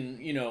proven,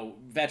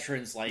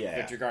 veterans like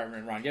Victor Garber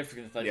and Ron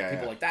Giffords,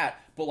 people like that.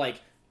 But,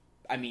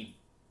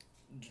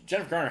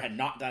 Jennifer Garner had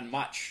not done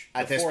much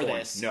before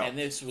this. And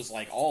this was,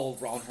 all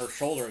on her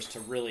shoulders to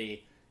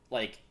really,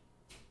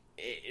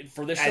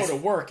 for this show to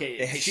work,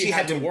 she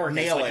had to work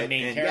as, a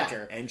main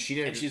character. And she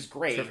did she's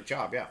great. Terrific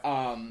job,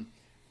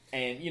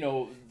 And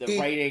the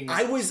writing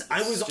I was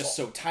just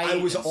so tight. I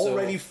was all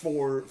ready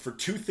for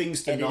two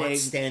things to not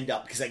stand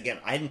up because again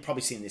I hadn't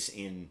probably seen this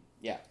in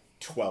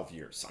 12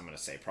 years. I'm going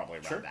to say probably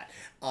around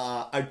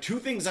that. Two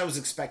things I was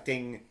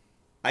expecting.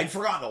 I'd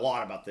forgotten a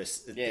lot about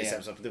this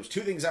episode. But there was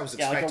two things I was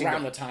expecting.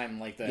 Around the time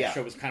the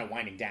show was kind of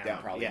winding down.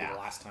 Probably the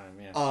last time.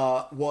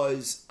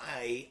 Was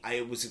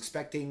I was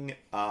expecting.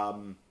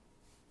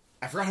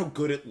 I forgot how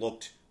good it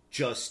looked.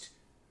 Just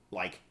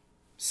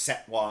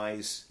set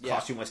wise,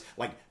 costume wise,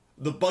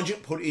 the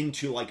budget put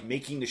into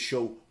making the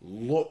show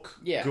look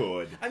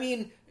good. I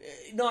mean,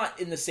 not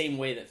in the same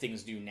way that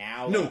things do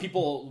now. No,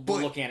 people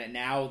looking at it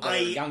now that are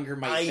younger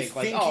might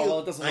think it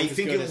doesn't look as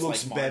good as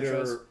looks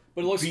better. Shows.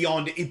 But it looks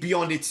beyond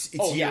its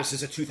years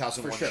as a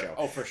 2001 show.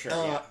 Oh, for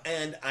sure.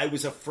 And I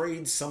was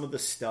afraid some of the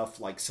stuff,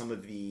 some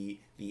of the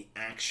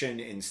action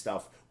and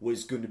stuff,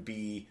 was going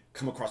to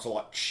come across a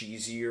lot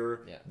cheesier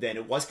than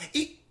it was.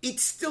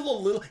 It's still a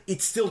little.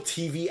 It's still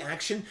TV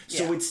action,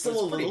 so it's still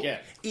a little.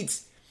 Good.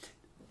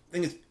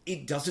 Thing is,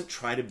 it doesn't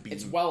try to be.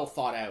 It's well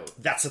thought out.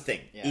 That's the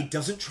thing. Yeah. It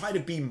doesn't try to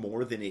be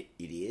more than it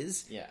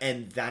is,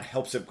 and that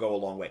helps it go a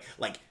long way.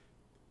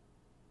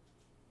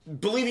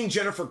 Believing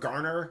Jennifer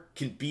Garner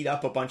can beat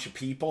up a bunch of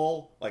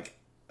people,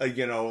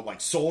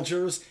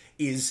 soldiers,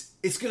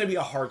 it's going to be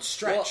a hard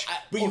stretch.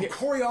 But you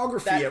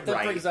choreography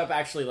that brings up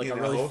actually a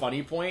really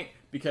funny point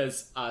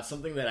because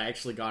something that I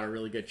actually got a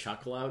really good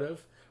chuckle out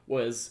of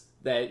was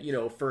that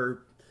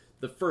for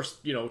the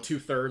first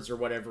 2/3 or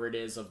whatever it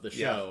is of the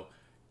show.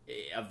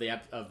 of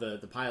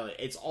the pilot,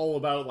 it's all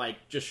about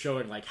like just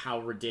showing like how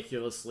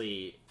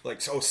ridiculously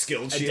like so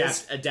skilled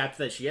adept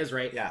that she is,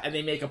 right? Yeah. And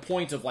they make a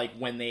point of like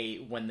when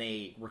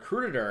they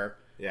recruited her.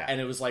 Yeah.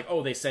 And it was like,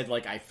 they said,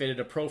 like, I fitted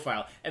a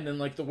profile. And then,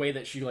 like, the way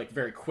that she, like,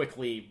 very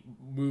quickly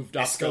moved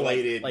up.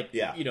 Escalated. To, like,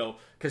 you know,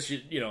 because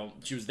she, you know,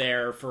 she was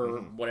there for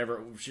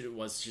whatever it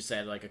was, she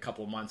said, like, a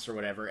couple of months or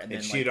whatever. And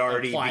then, she had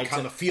already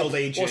become a field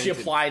agent. Well, she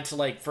applied to,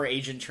 like, for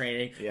agent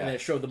training. Yeah. And then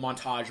it showed the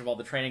montage of all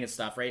the training and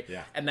stuff, right?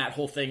 Yeah. And that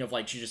whole thing of,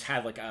 like, she just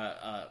had, like,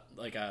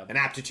 an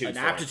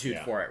aptitude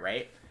for it,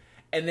 right?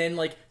 And then,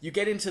 like, you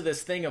get into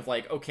this thing of,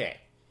 like, okay,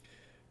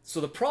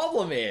 so the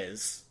problem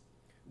is,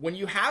 when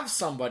you have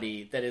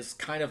somebody that is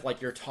kind of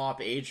like your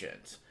top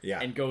agent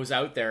and goes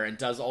out there and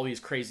does all these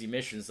crazy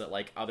missions that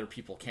like other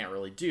people can't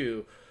really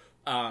do,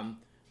 how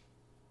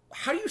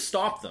do you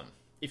stop them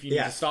if you need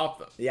to stop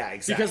them? Yeah,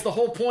 exactly. Because the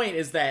whole point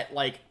is that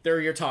like they're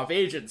your top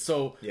agent.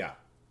 So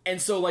and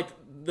so like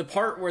the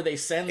part where they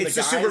send the guys...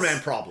 It's the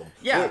Superman problem.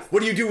 Yeah.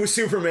 What do you do with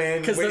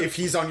Superman if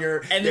he's on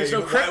your... And there's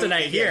no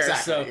kryptonite here.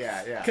 Exactly. So,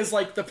 yeah. Because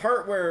like the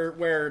part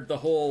where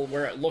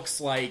it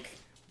looks like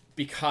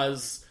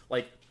because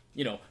like...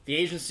 You know, the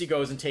agency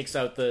goes and takes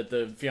out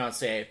the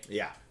fiancé.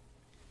 Yeah.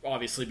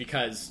 Obviously,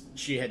 because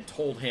she had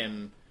told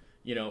him,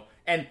 you know...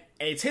 And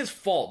it's his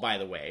fault, by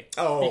the way.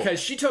 Oh. Because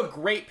she took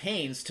great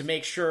pains to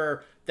make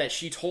sure that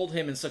she told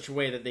him in such a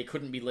way that they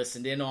couldn't be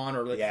listened in on.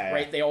 Or,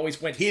 right? They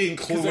always went... He didn't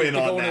clue in they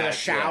on go into that. the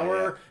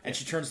shower, and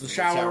she turns the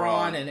shower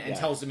on and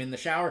tells him in the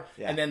shower.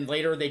 Yeah. And then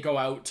later they go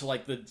out to,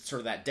 like, the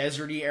sort of that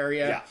deserty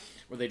area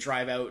where they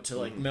drive out to,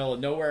 like, middle of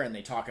nowhere, and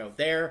they talk out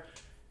there.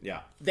 Yeah.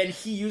 Then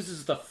he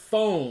uses the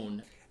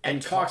phone... And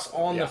talks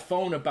on the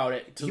phone about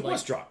it. He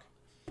was drunk.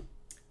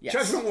 Yes.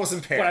 Judgment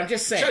wasn't fair. But I'm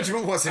just saying.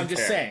 Judgment wasn't fair. I'm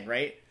just saying,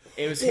 right?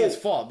 It was his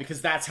fault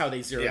because that's how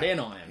they zeroed in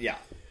on him. Yeah.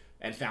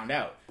 And found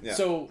out. Yeah.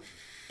 So,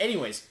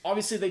 anyways,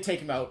 obviously they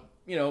take him out.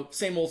 You know,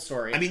 same old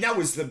story. I mean, that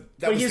was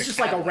but he's just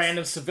like a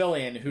random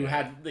civilian who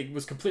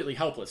was completely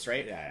helpless,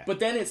 right? Yeah. But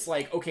then it's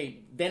like, okay,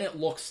 then it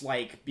looks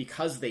like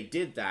because they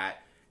did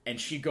that,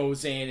 and she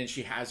goes in and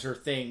she has her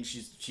thing.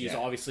 She's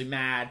obviously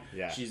mad.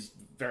 Yeah. She's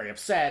very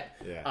upset.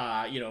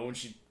 Yeah. You know, when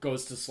she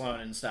goes to Sloane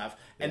and stuff,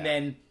 and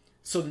then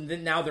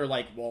now they're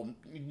like, well,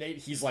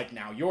 he's like,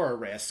 now you're a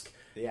risk.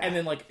 Yeah. And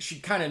then like she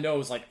kind of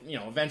knows, like, you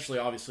know, eventually,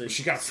 obviously,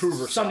 she got to prove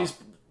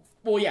herself.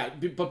 Well, yeah,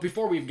 but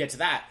before we even get to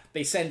that,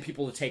 they send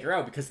people to take her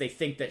out because they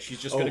think that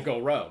she's just going to go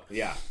rogue.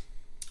 Yeah.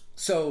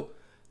 So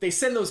they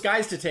send those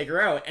guys to take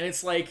her out, and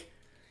it's like,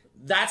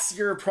 that's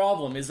your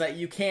problem, is that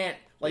you can't,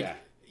 like... Yeah.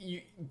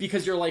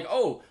 Because you're like,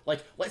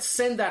 let's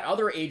send that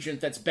other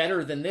agent that's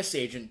better than this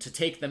agent to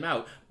take them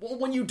out. Well,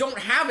 when you don't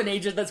have an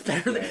agent that's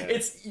better than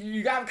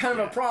you got kind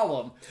of a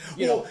problem.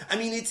 You know? I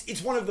mean,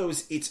 it's one of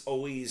those. It's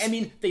always. I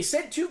mean, they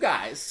sent two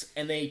guys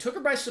and they took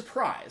her by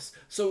surprise,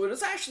 so it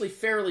was actually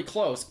fairly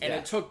close. And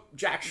it took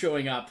Jack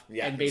showing up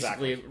and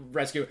basically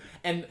rescue.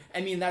 And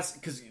I mean, that's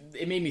because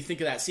it made me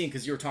think of that scene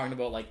because you were talking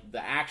about like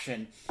the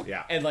action,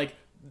 and like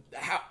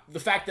how the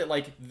fact that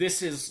like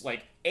this is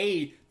like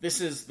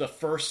this is the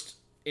first.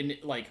 In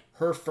like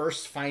her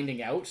first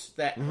finding out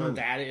that her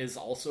dad is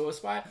also a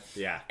spy,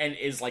 and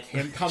is like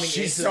him coming.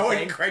 She's so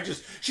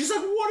incredulous. She's like,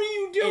 "What are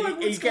you doing?"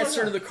 And he gets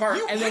her to the car,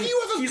 and then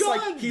he's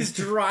like, he's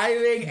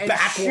driving and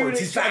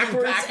backwards,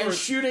 and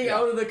shooting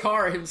out of the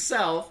car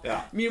himself.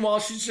 Yeah.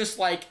 Meanwhile, she's just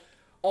like,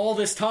 all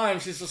this time,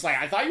 she's just like,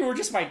 I thought you were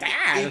just my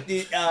dad,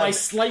 my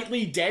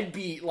slightly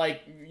deadbeat,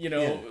 like, you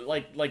know,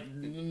 like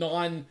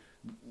non,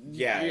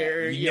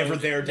 never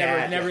there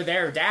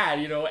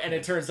dad, you know. And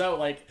it turns out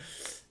like,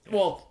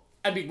 well.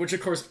 I mean, which of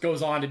course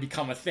goes on to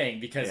become a thing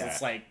because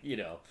it's like, you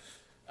know,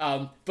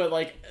 but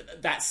like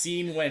that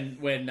scene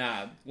when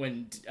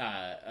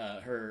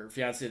her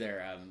fiance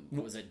there,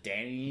 what was it,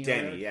 Danny?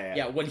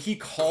 Danny, when he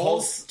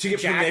calls to get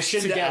Jack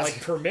permission to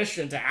get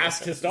permission to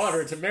ask his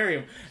daughter to marry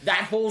him.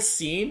 That whole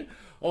scene.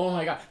 Oh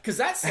my god! Because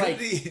that's like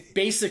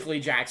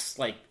basically Jack's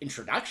like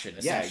introduction.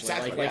 Essentially. Yeah,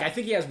 exactly. Like I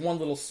think he has one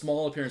little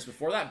small appearance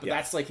before that, but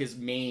that's like his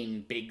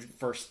main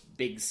first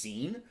big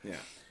scene. Yeah.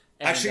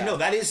 Actually, no,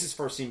 that is his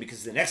first scene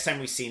because the next time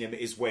we see him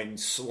is when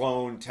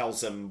Sloane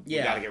tells him we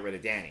got to get rid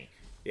of Danny.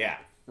 Yeah.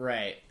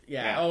 Right.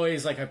 Yeah. Oh,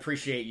 he's like, I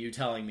appreciate you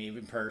telling me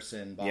in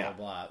person, blah, blah,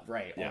 blah.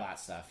 Right. All that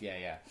stuff.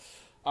 Yeah.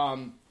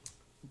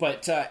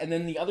 But, and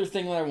then the other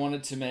thing that I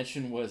wanted to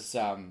mention was...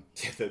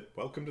 the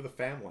welcome to the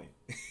family.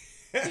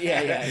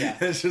 Yeah.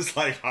 It's just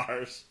like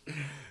harsh.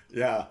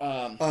 Yeah.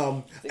 I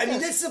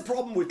mean, that's the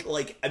problem with,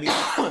 like, I mean...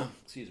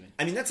 Excuse me.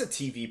 I mean, that's a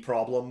TV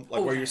problem,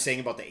 like where you're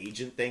saying about the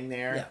agent thing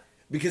there. Yeah.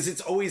 Because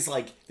it's always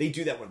like they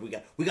do that when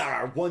we got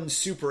our one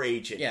super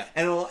agent,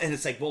 and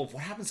it's like, well,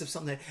 what happens if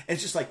something? And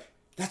it's just like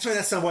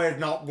that's not why it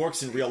not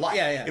works in real life.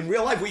 Yeah. In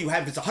real life, what you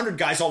have is 100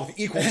 guys all with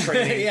equal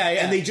training,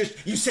 and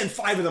you send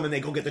 5 of them and they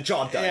go get the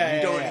job done.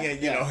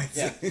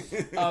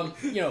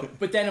 You know,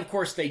 but then of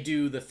course they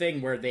do the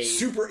thing where they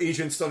super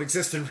agents don't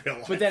exist in real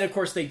life. But then of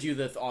course they do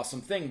the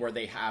awesome thing where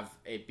they have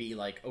it be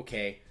like,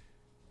 okay,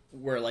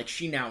 where like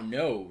she now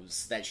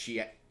knows that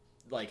she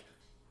like.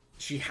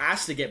 she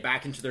has to get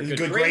back into their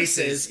good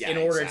graces in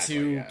order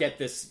to get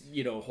this,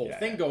 whole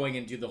thing going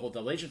and do the whole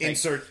double agent thing.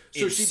 Insert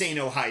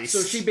insano heist.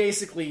 So she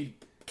basically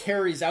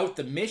carries out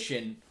the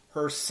mission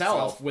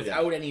herself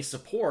without any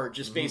support,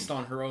 just based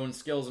on her own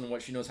skills and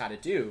what she knows how to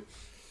do.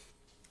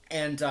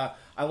 And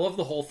I love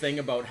the whole thing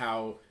about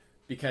how,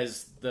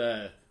 because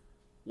the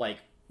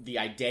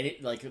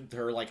identity,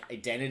 her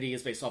identity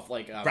is based off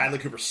Bradley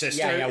Cooper's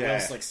sister.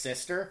 Will's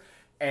sister.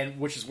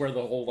 And which is where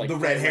the whole the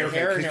red hair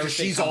and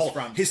everything comes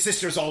from. His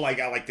sister's all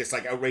this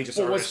outrageous.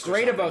 But what's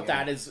great about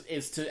that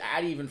is to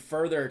add even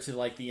further to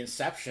the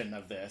inception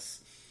of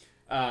this,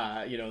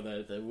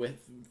 the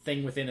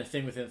thing within a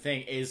thing within a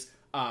thing is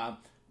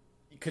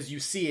because you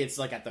see it's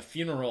at the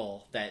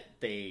funeral that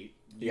you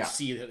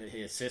see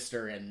his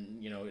sister,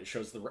 and it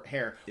shows the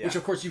hair, which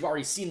of course you've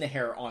already seen the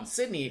hair on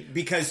Sydney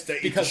because of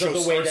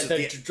the way that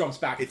it jumps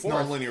back and forth.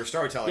 It's non-linear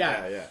storytelling.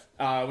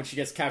 When she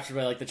gets captured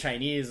by the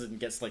Chinese and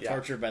gets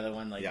tortured by the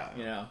one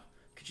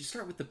could you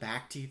start with the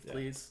back teeth,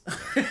 please?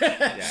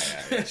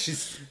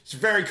 She's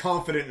very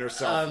confident in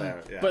herself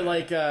there. But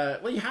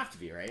you have to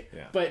be, right?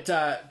 Yeah.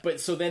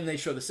 But so then they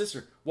show the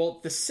sister. Well,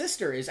 the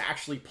sister is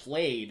actually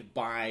played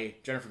by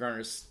Jennifer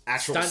Garner's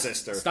actual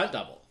sister, stunt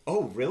double.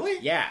 Oh, really?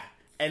 Yeah.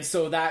 And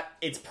so that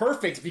it's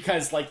perfect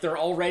because they're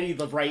already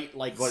the right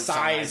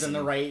size and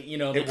the right,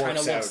 they kind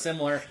of look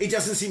similar. It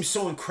doesn't seem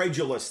so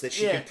incredulous that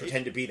she could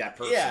pretend to be that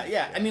person.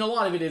 Yeah. I mean, a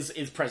lot of it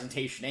is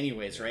presentation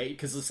anyways, right?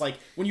 Because it's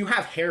when you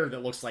have hair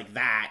that looks like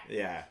that.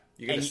 Yeah.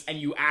 And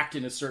you act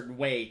in a certain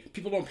way,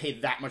 people don't pay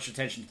that much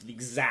attention to the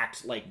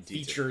exact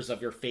features of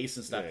your face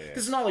and stuff.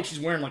 This is not like she's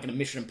wearing a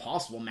Mission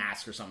Impossible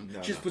mask or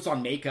something. She just puts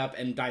on makeup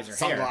and dyes her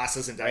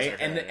sunglasses hair, and dyes her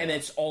hair. And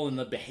it's all in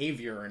the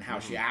behavior and how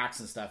she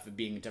acts and stuff of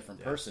being a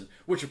different person,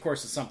 which of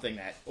course is something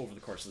that over the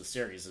course of the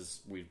series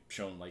is we've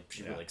shown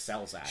she really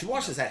excels at. She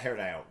washes that hair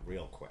dye out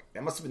real quick.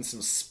 That must have been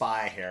some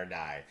spy hair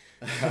dye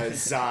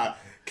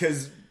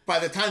because by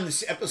the time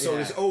this episode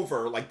is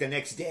over, the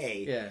next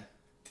day.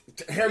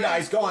 Hair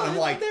dye's gone.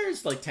 I'm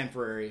there's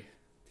temporary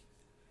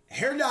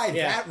hair dye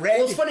that red.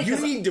 Well, it's funny you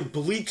need to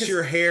bleach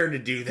your hair to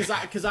do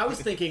that. Because I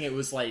was thinking it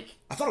was I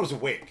thought it was a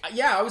wig.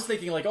 I was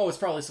thinking it's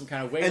probably some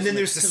kind of wig. And then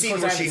there's the scene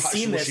where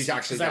she's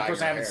actually dyeing. Of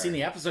course, I haven't seen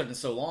the episode in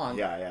so long.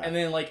 Yeah. And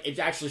then it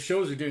actually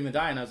shows her doing the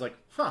dye, and I was like,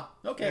 huh,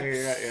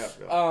 okay. Yeah.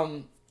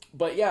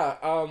 But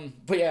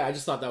I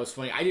just thought that was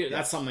funny.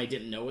 That's something I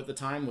didn't know at the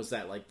time, was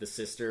that the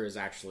sister is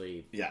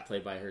actually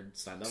played by her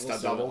stunt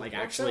double.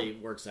 Actually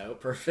works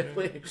out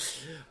perfectly.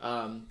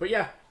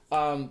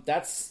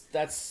 That's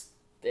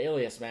the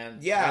Alias, man.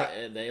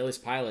 Yeah, the Alias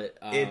pilot.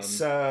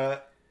 It's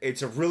a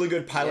really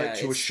good pilot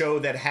to a show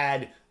that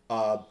had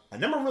a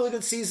number of really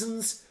good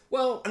seasons.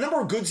 Well, a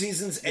number of good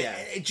seasons. And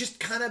it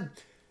just kind of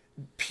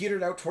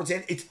petered out towards the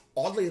end. It's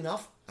oddly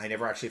enough, I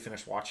never actually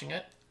finished watching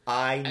it.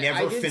 I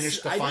never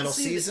finished the final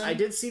season. I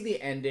did see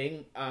the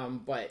ending,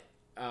 but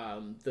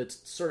the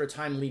sort of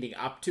time leading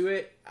up to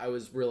it, I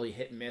was really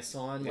hit and miss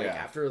on.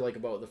 After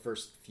about the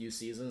first few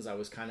seasons, I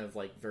was kind of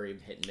very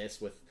hit and miss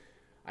with.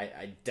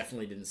 I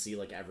definitely didn't see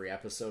every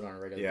episode on a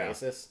regular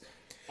basis.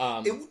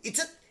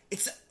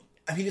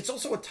 It's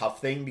also a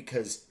tough thing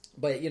because,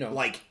 but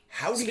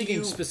how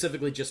speaking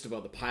specifically just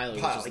about the pilot,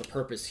 which is the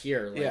purpose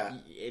here.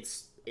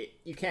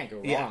 You can't go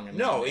wrong. I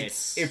mean,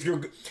 if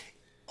you're.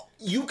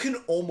 You can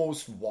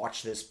almost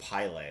watch this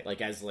pilot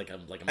as a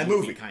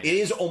movie kind of. It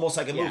is almost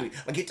like a movie.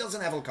 It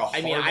doesn't have a hard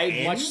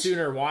I'd much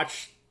sooner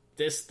watch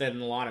this than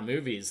a lot of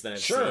movies that I've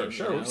seen.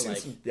 Sure. We've seen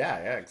some,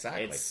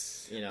 exactly.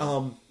 It's,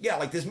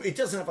 this. It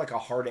doesn't have a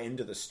hard end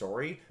to the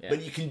story,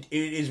 but you can.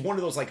 It is one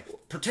of those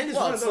pretend it's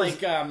one of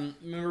those.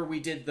 Remember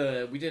we did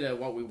a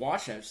what we've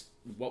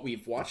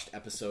watched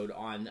episode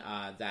on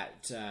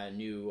that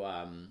new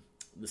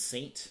the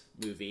Saint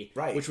movie,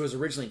 right? Which was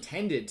originally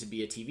intended to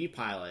be a TV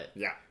pilot,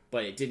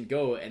 but it didn't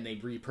go, and they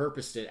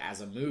repurposed it as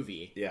a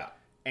movie. Yeah.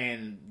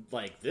 And,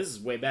 this is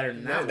way better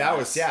than that. That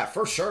was,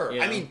 for sure.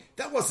 I mean,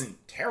 that wasn't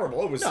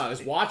terrible. It was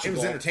watchable. It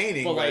was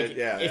entertaining. But,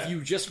 if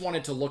you just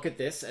wanted to look at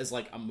this as,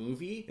 a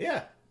movie...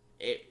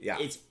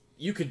 It's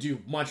you could do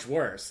much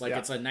worse.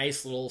 It's a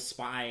nice little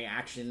spy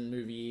action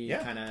movie,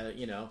 kind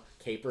of,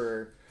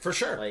 caper. For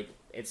sure.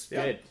 It's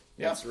good.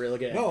 Yeah. It's really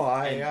good.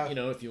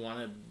 No, if you want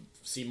to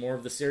see more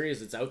of the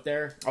series, it's out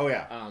there. Oh,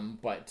 yeah.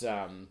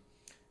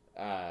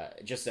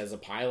 Just as a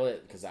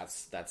pilot, because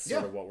that's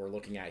sort of what we're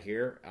looking at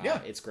here.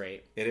 It's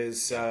great. It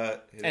is.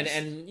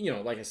 And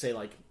like I say,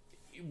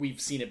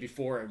 we've seen it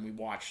before, and we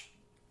watched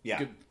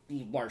good,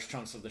 large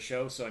chunks of the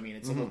show. So I mean,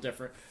 it's a little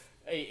different.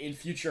 In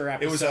future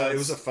episodes, it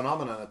was a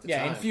phenomenon at the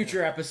time. In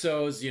future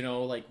episodes,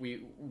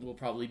 we will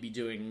probably be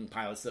doing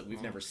pilots that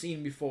we've never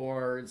seen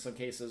before in some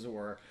cases,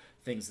 or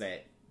things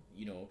that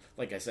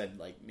like I said,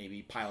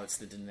 maybe pilots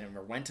that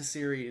never went to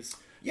series.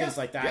 Things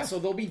like that. So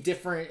there'll be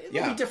different.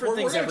 There'll be different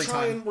things every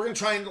time. We're gonna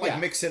try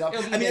and mix it up.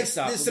 I mean, this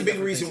is the big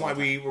reason why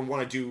we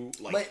want to do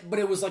But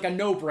it was a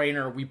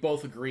no-brainer. We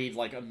both agreed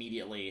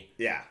immediately.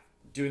 Yeah.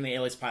 Doing the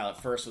Alias pilot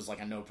first was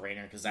a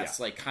no-brainer because that's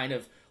kind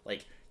of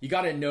you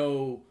got to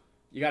know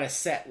you got to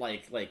set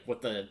like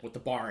what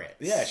the bar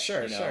is. Yeah,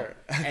 sure, sure.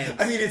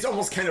 And, I mean, it's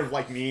almost kind of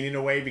like mean in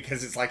a way,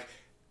 because it's like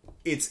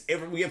you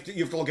have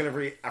to look at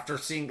every, after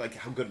seeing like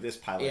how good this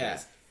pilot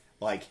is,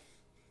 like,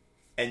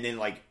 and then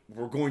like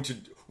we're going to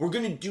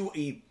do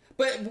a.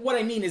 But what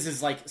I mean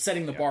is like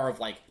setting the bar of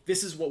like,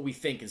 this is what we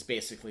think is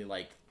basically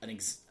like an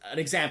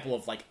example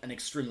of like an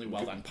extremely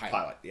well done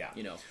pilot. Yeah,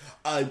 you know,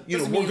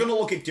 we're going to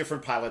look at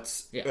different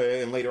pilots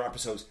in later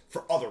episodes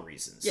for other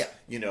reasons. Yeah,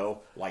 you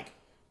know, like.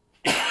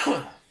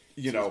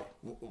 You know,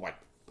 like,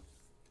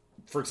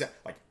 for example,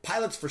 like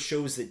pilots for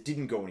shows that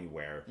didn't go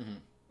anywhere,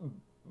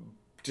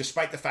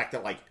 despite the fact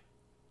that like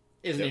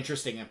is an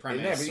interesting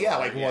premise.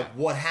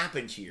 What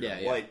happened here?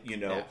 Yeah, what you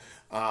know?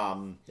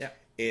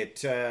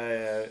 It's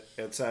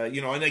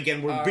you know, and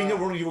again, we're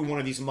doing one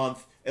of these a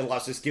month.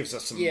 It gives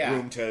us some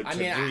room to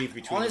breathe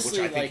between,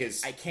 honestly, which I think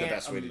is I can't the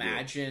best way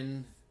imagine. To do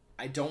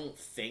it. I don't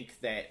think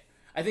that.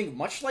 I think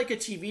much like a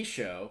TV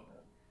show,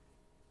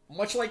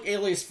 much like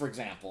Alias, for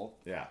example,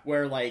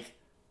 where like.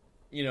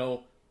 You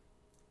know,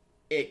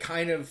 it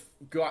kind of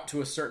got to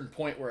a certain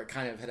point where it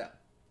kind of had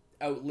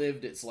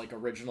outlived its like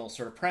original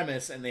sort of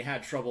premise, and they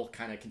had trouble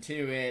kind of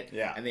continuing it.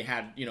 Yeah, and they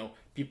had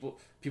people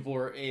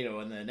were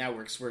in the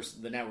networks where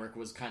the network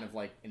was kind of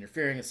like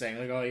interfering and saying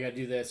like, oh, you got to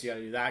do this, you got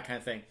to do that kind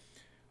of thing.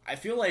 I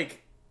feel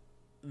like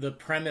the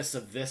premise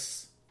of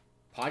this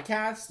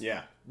podcast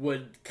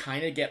would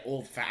kind of get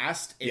old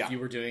fast if you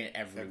were doing it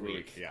every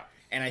week. Yeah.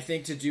 And I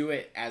think to do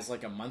it as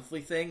like a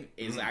monthly thing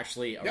is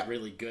actually a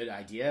really good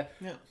idea.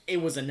 Yeah.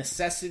 It was a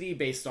necessity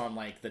based on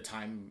like the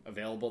time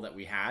available that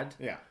we had.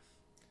 Yeah.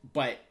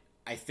 But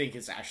I think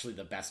it's actually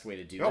the best way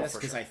to do this,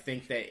 because I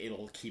think that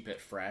it'll keep it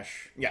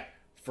fresh. Yeah.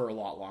 For a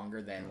lot longer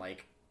than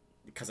like,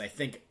 because I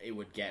think it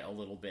would get a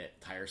little bit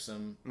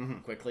tiresome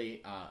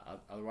quickly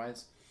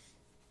otherwise.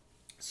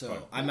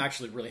 So I'm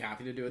actually really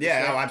happy to do it.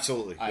 Yeah, no,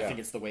 absolutely. I think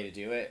it's the way to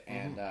do it,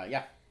 and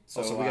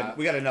So also,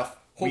 we got enough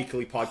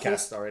weekly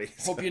podcasts already.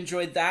 So. Hope you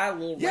enjoyed that. A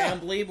little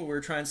rambly, but we're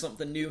trying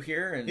something new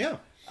here, and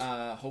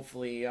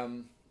hopefully,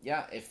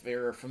 if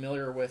you're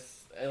familiar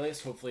with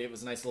Alias, hopefully it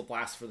was a nice little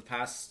blast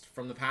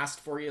from the past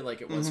for you,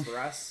 like it was for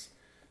us.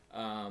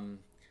 The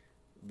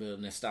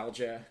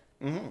nostalgia,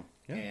 and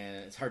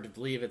it's hard to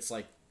believe it's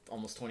like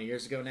almost 20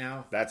 years ago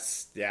now.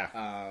 That's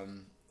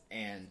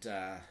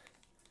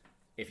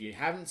If you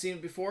haven't seen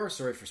it before,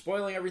 sorry for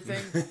spoiling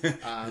everything.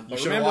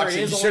 But remember, it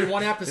is only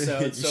one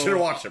episode, so you should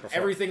have watched it before.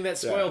 Everything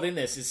that's spoiled in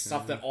this is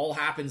stuff that all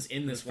happens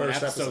in this one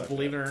episode,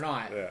 believe it or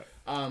not.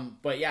 Yeah.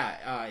 But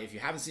if you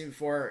haven't seen it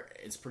before,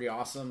 it's pretty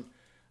awesome.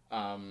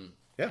 And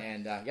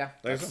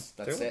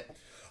that's it.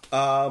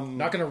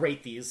 Not going to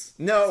rate these.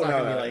 No, it's not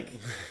no, going to be like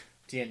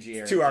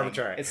TNG or too anything.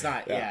 arbitrary. It's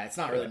not. It's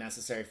not really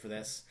necessary for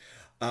this.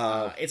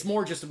 It's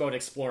more just about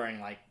exploring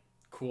like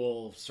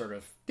cool sort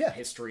of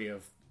history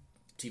of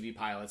TV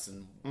pilots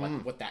and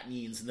what that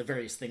means and the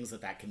various things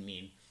that can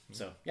mean.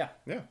 So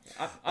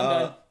I'm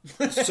done.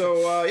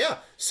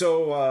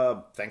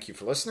 So thank you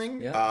for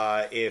listening.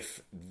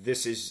 If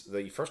this is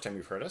the first time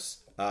you've heard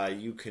us,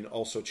 you can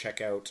also check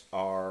out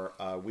our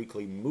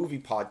weekly movie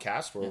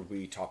podcast where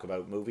we talk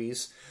about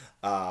movies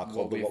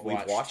called What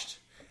We've Watched.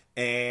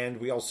 And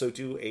we also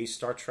do a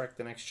Star Trek: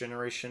 The Next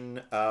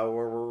Generation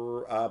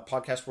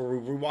podcast where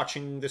we're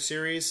rewatching the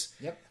series.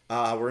 Yep.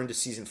 We're into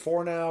season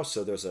 4 now,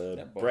 so there's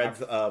a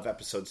breadth of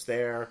episodes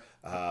there.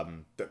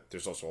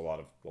 There's also a lot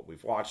of what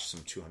we've watched,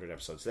 some 200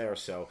 episodes there.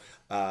 So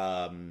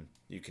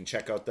you can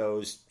check out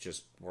those.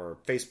 We're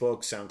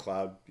Facebook,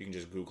 SoundCloud. You can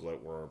just Google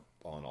it. We're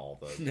on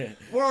all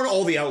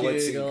the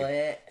outlets. Google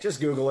it.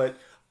 Just Google it.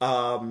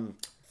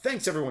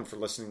 Thanks everyone for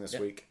listening this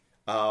week.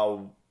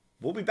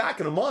 We'll be back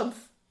in a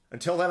month.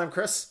 Until then, I'm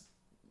Chris.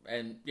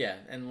 And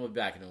we'll be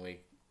back in a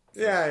week.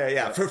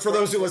 For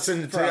those who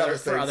listen to other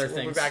things,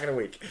 we'll be back in a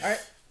week. All right.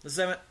 This is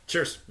Emmett.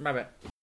 Cheers. Bye-bye.